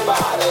rumba,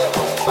 de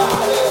rumba,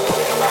 de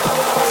rumba.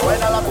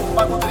 Suena la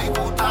tumba con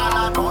tributa,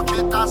 la noche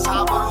está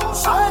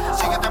sabrosa.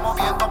 Síguete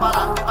moviendo para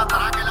adelante y para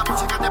atrás, que la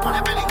música te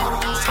pone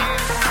peligrosa.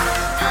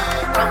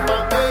 Trampa,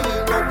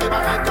 no te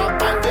vas a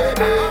escapar,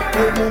 bebé.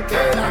 Como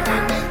quieras,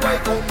 anyway,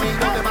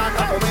 conmigo te vas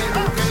a comer,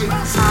 ok.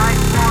 I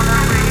wanna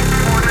reach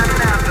one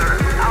another.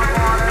 I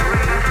wanna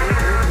reach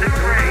to the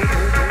grave,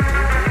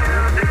 to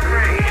the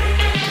grave.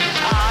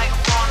 I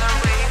wanna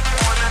reach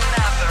one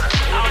another.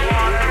 I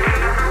wanna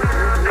reach to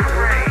the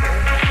grave,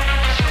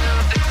 to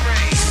the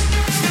grave.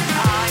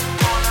 I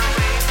wanna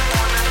reach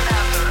one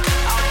another.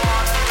 I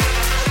wanna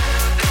reach to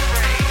the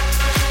grave,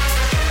 to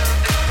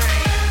the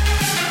grave.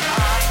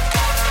 I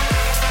wanna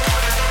reach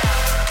one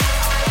another.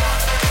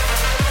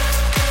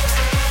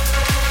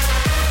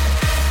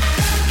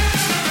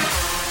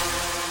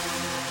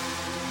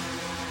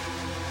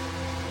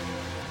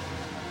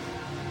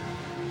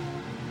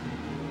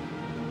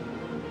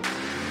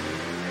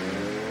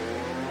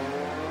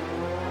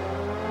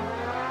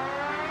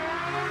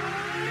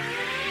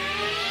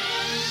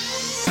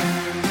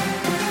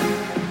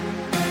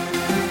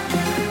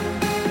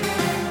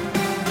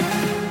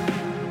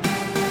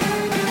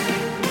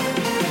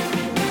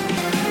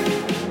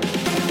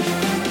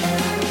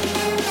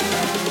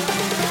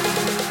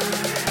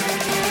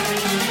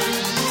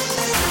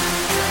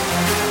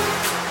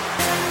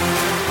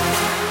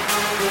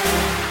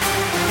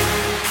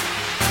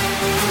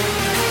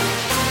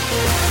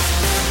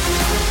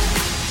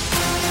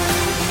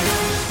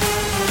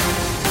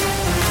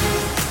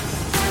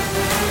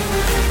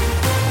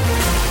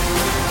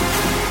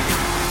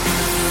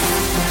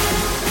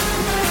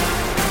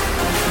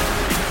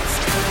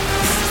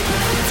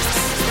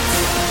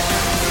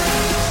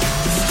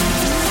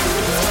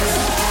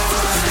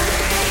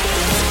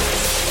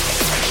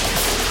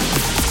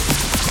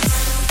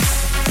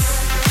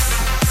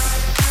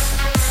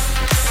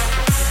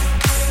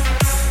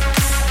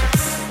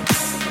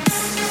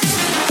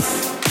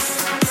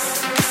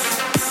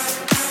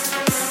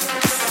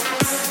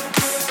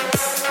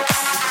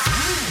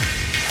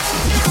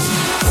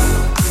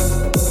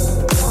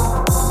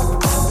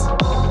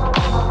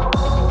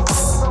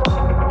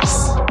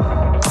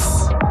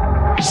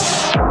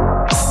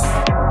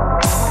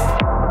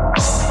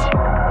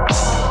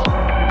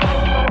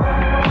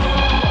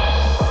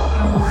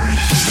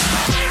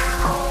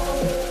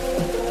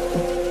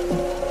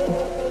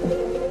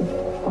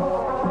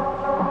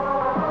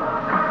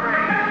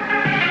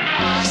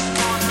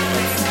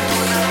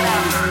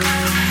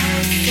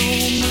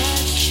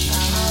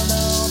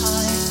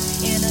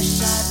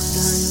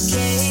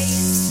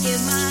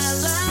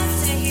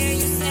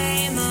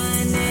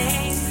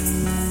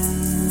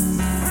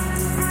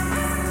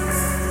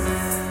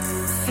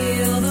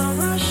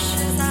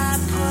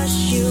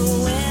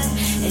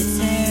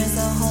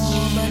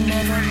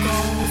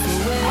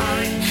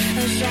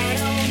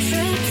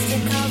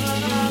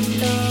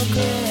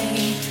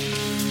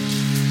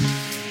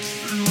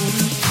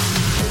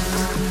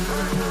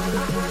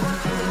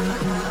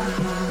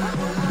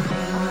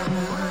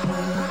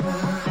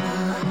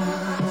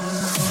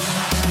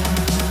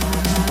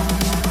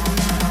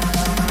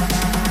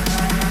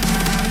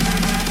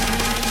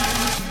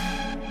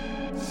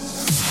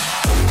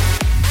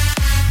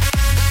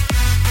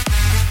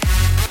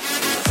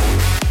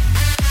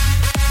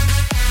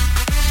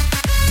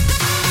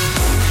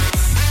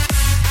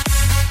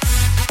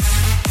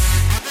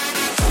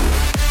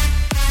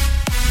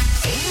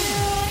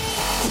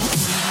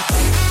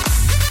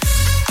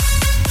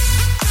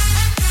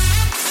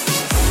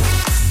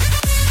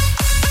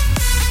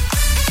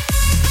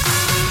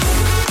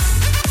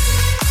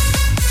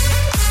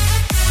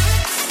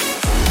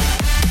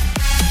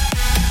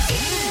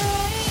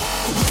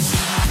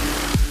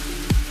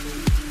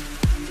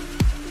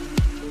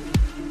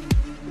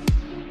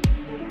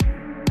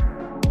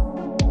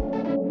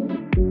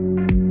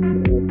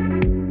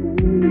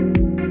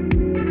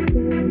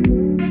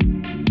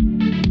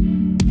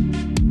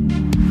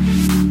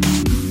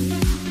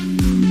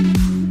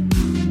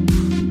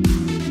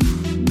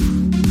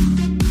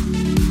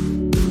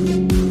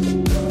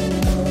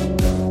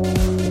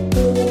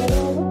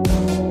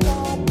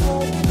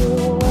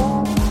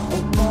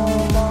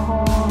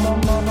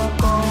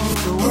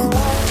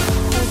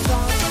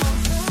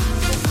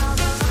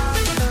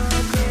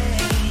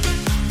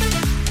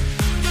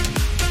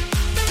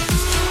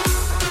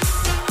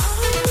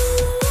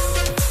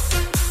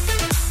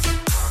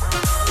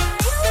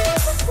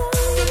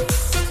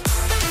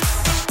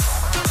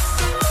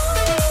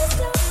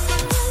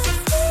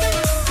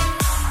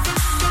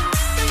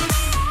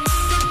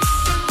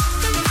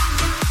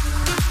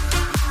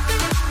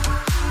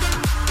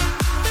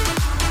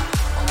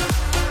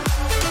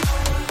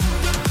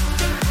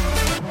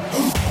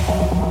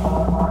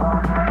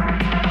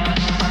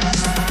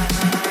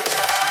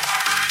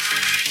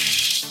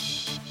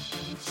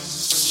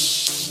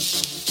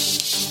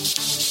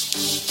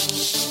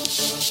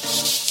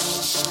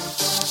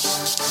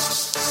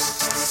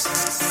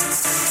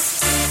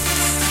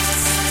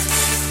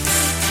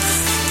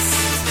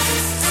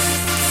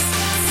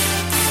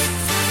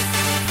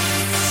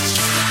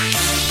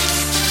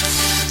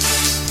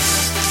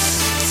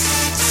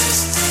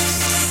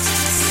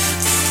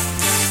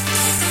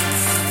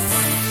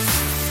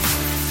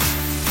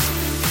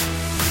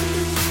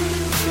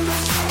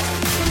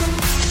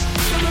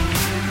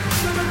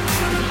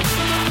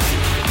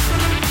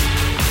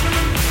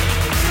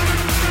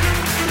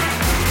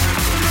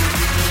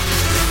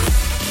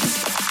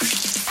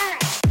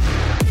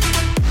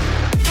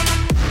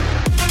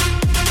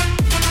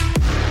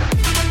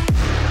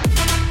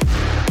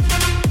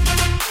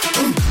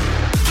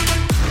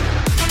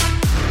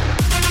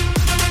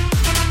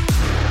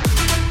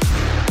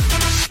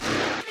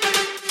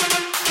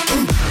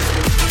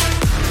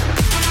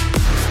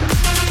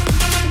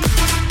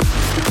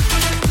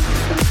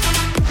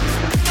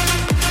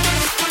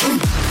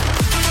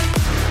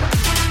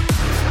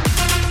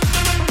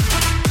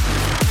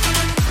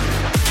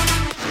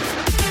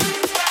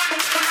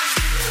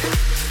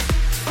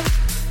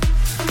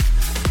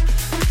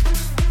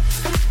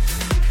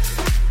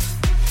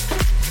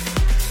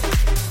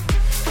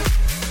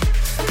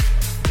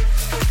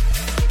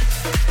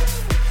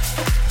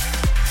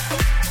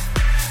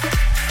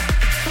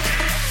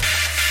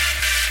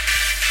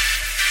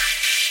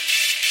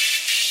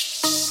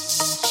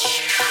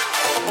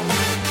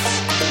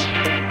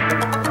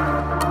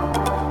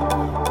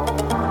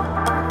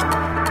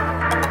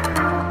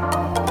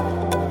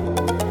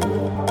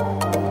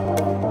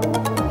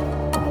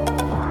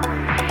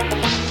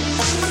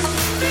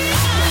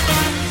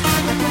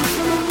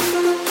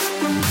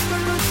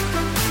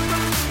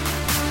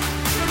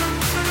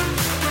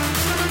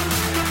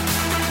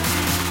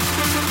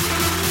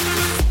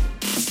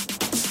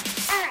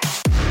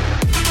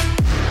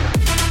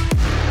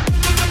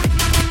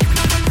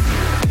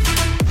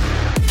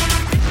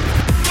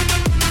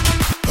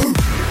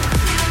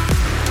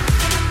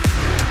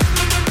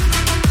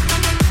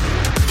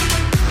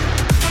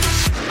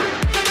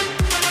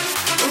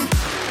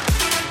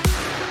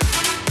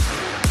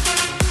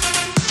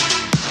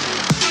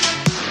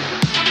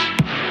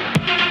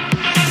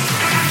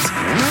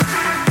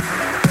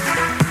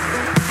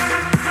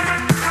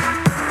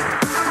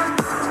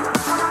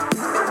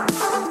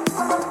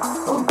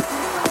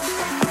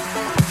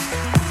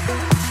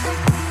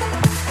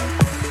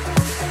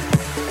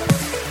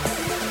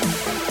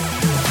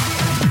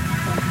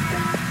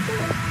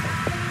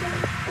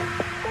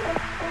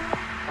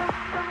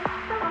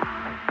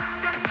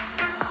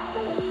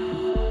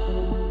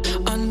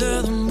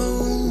 under the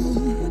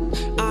moon.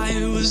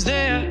 I was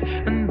there,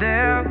 and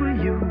there were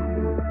you.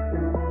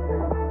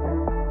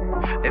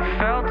 It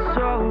felt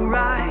so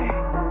right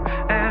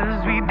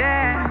as we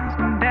danced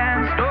and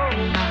danced all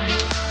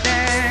night,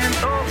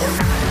 danced all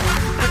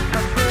night. The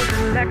touch was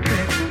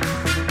electric,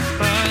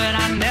 but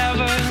I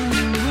never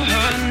knew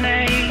her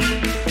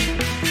name.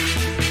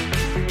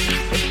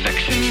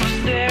 Perfection was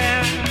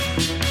there,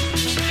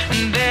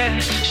 and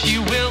there she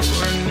will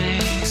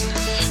remain,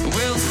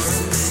 will remain.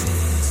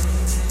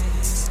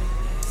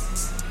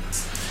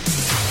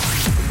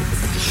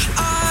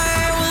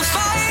 I will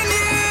find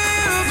you,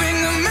 bring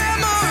the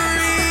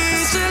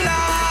memories to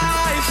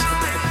life.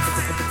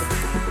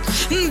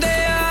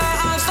 There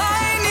I'll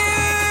find you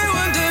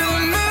under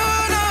the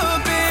moon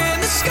up in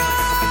the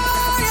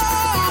sky.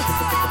 Oh,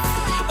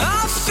 I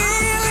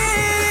feel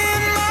it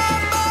in my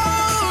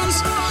bones.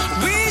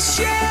 We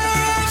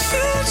share a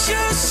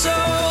future, so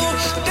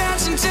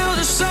dancing till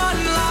the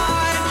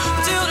sunlight,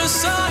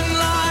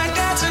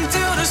 dancing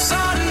till the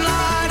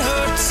sunlight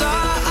hurts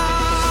our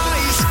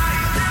eyes.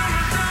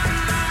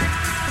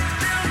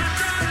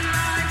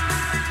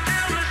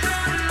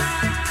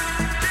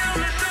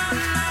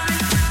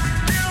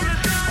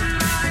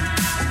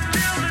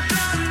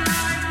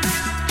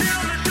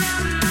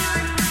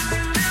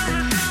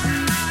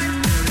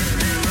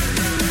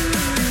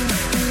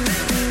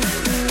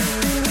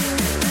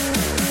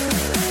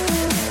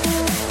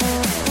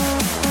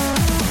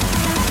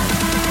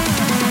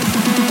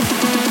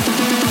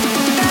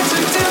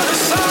 Dancing till the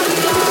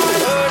sunlight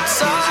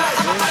hurts our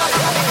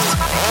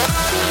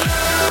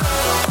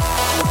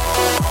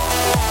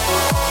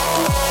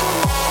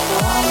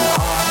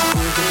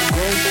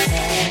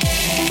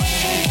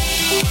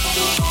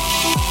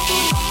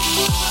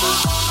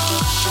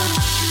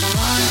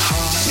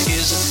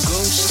is a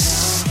ghost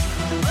town.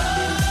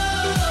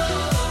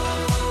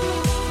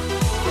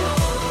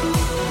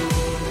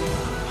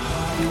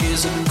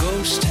 Is a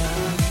ghost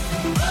town.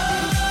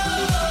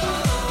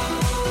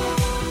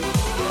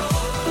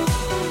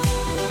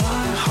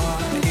 My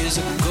heart is a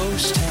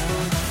ghost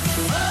town.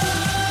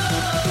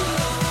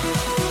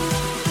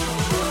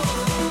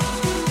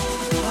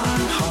 My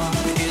heart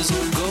is a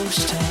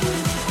ghost town.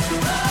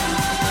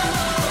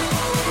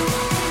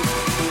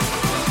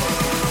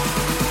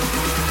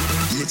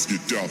 Let's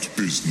get down to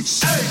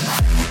business.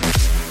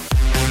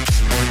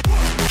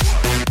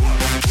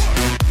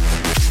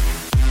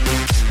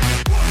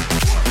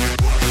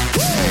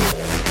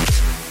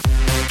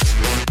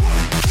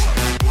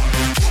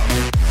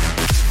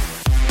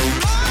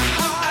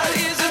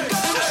 Is a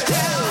ghost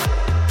town.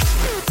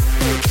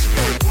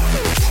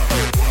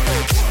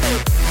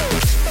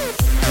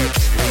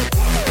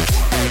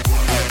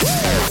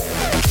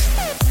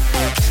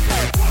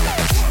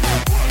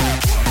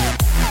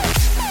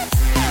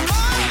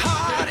 My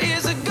heart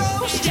is a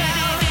ghost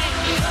town.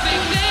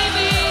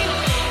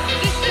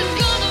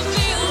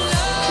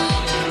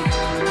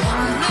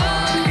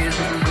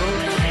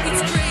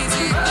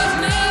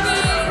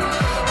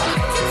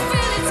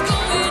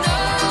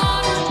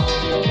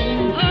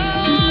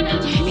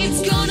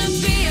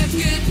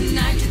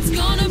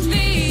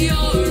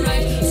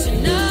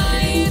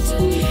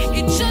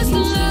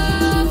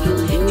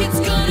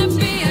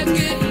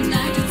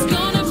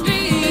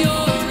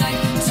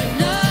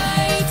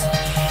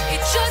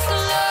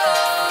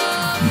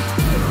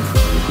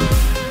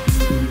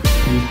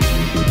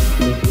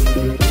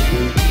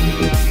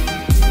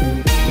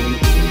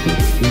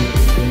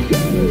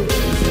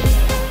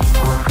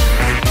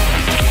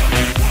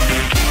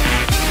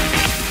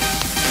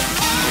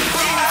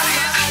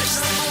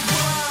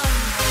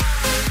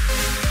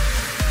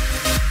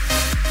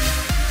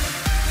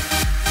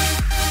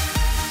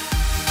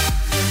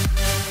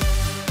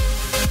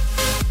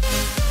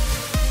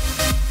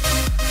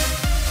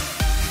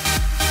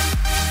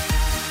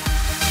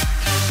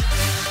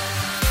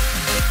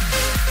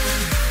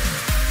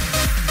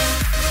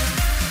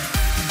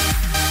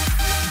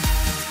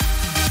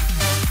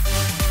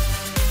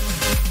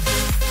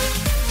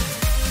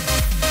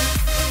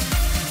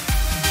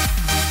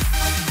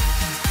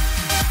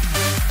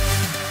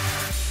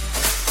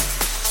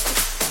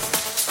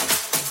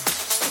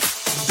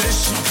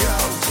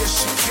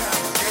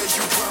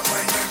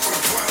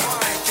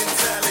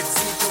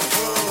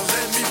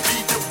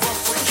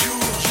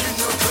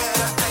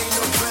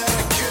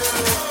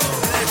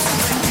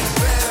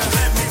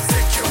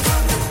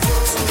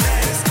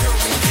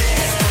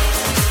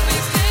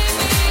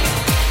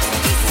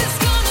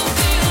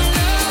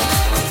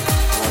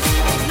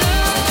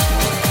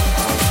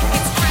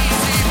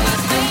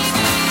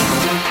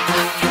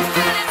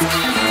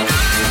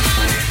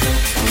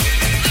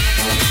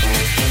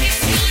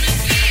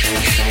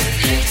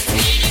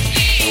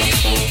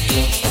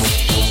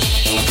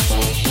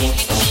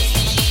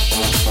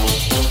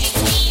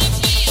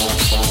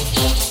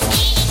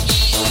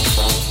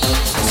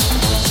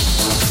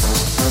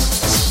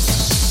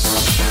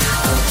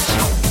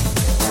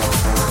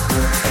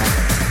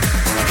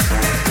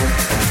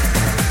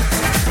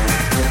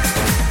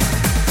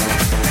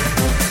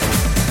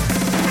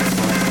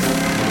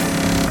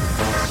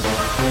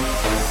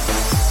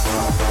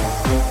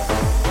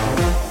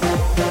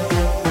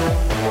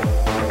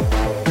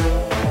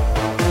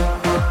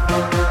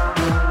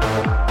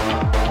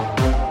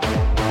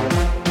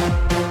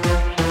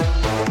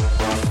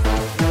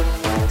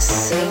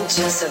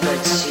 nossa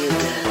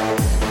batida.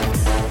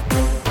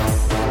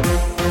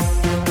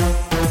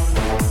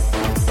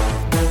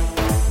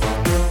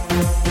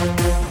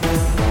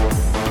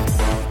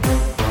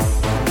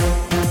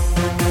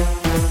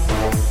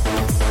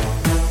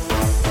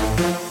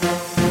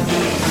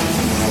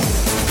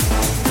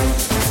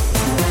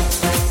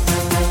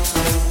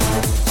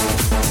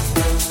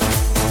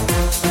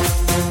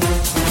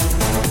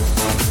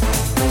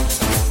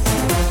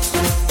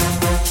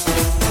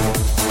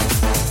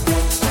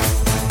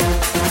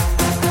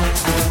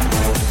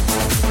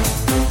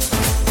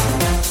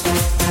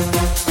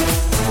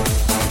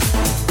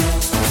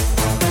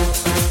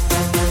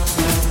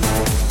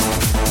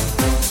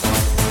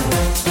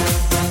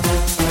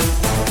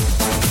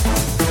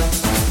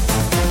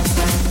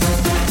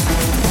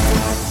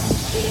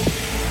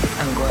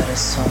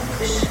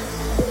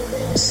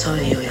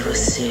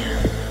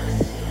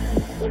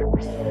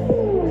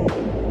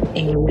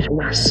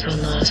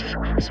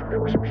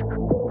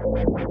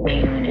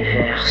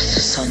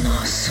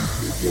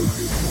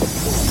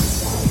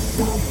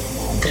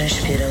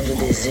 Transpirando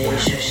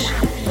desejos,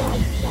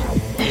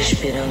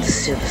 respirando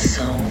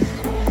sedução.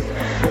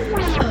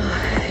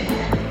 Ai.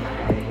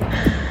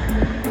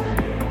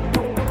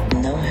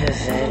 Não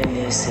revele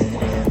meus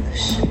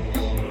segredos.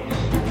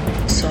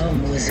 Só a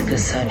música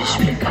sabe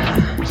explicar.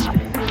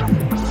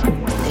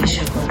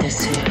 Deixa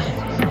acontecer.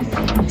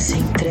 Se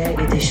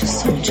entregue e deixa o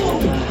som te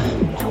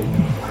levar.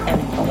 É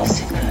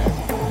música.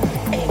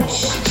 É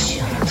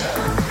instinto.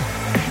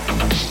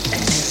 É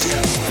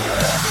tesão.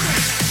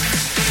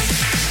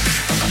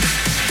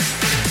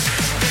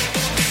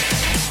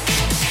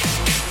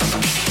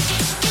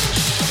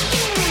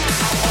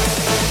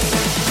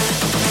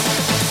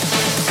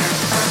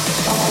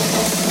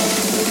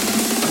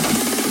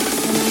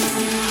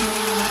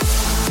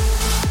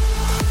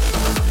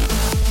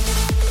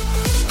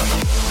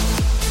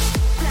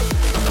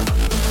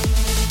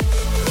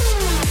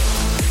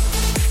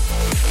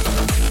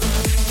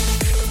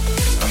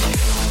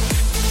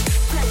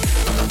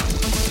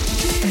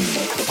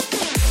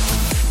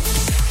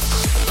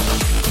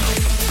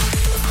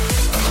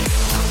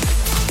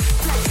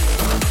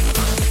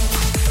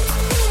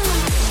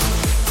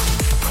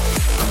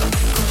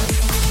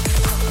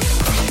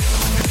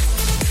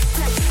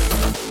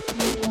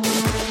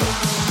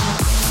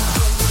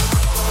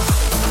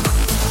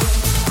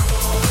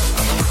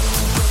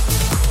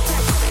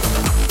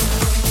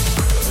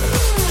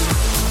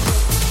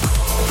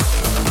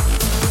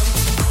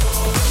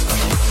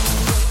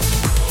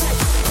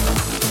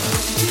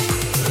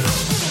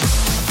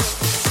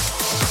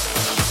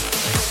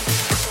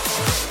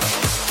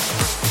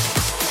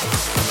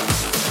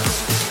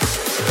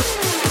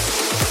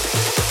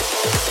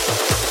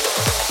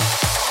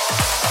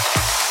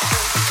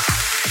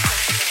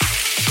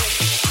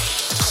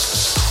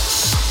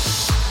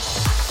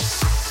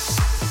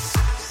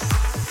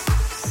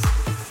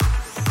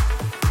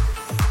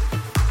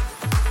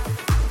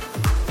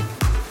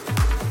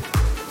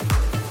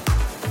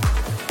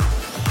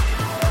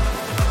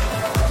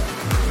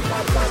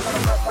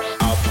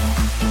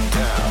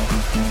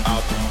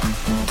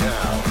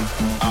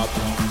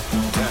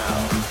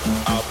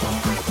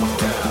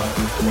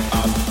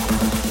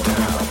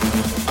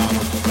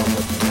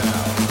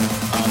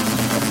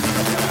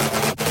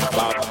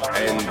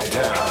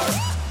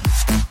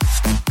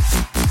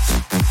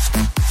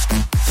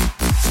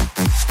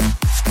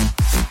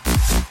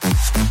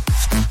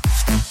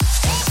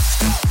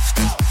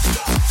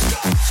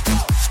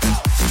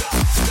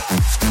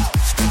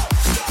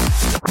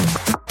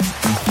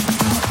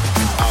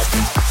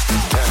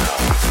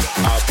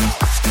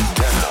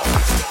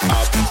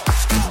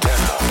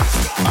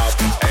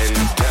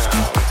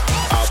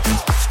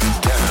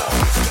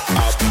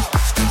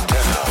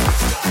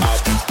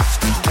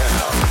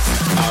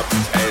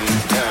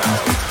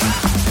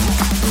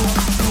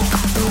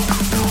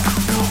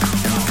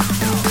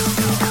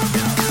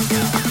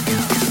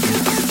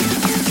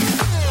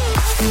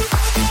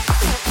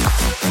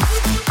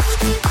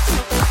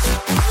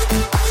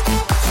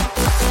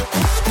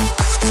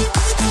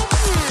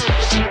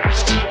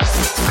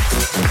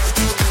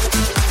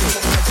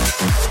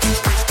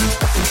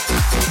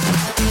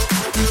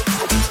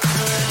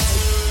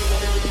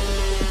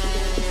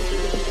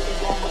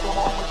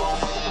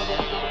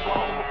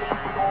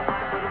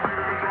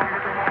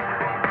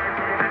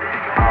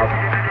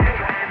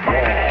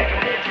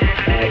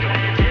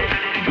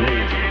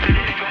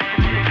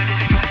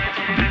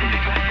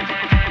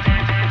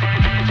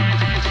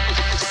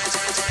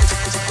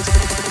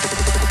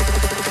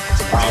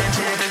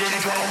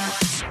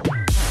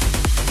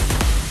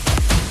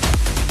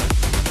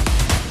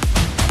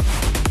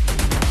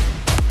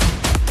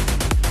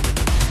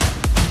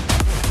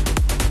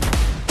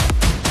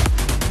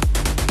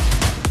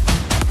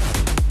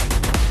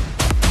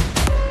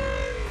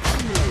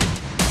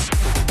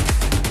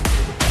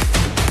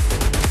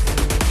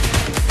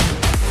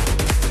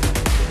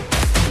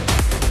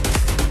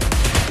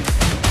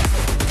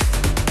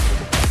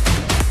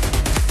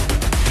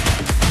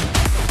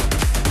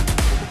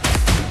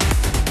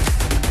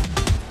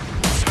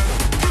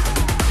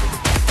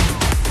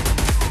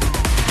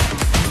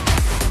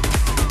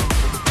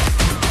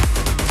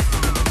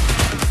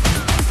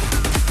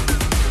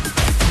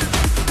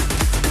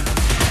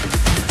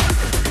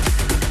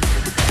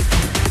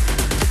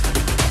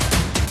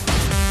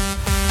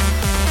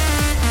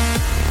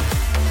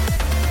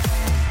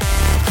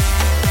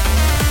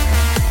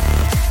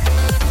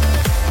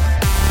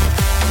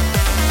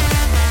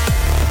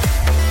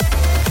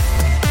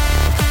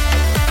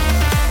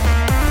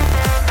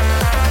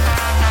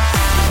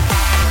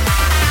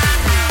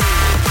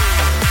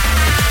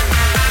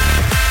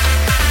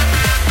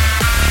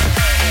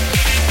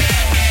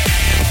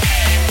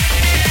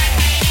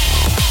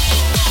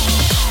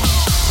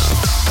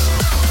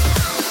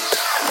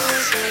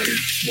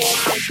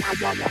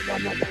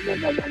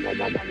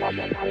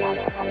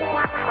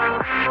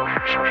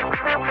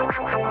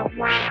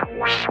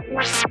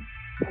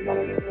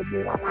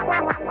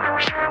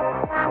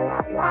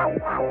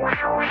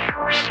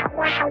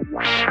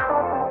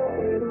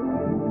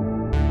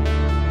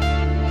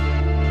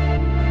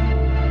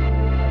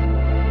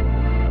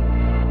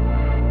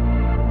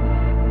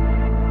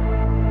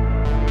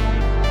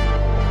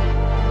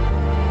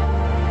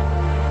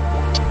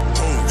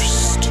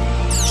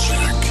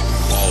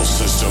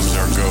 Systems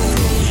are go.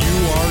 You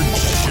are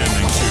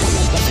jamming to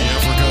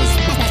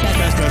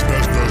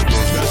Africa's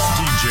best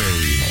DJ,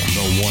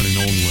 the one and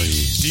only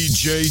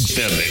DJ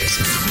Demix.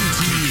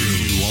 Taking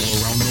you all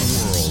around the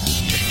world.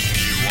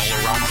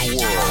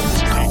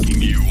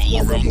 Taking you all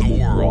around the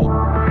world.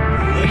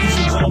 Ladies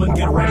and gentlemen,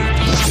 get ready.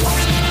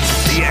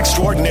 The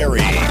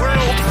extraordinary,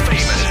 world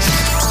famous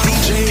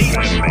DJ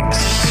Demix.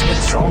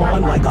 It's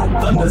on like a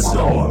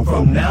thunderstorm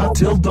from now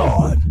till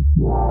dawn.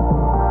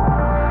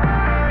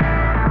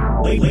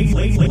 Ladies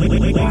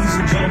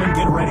and gentlemen,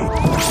 get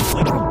ready.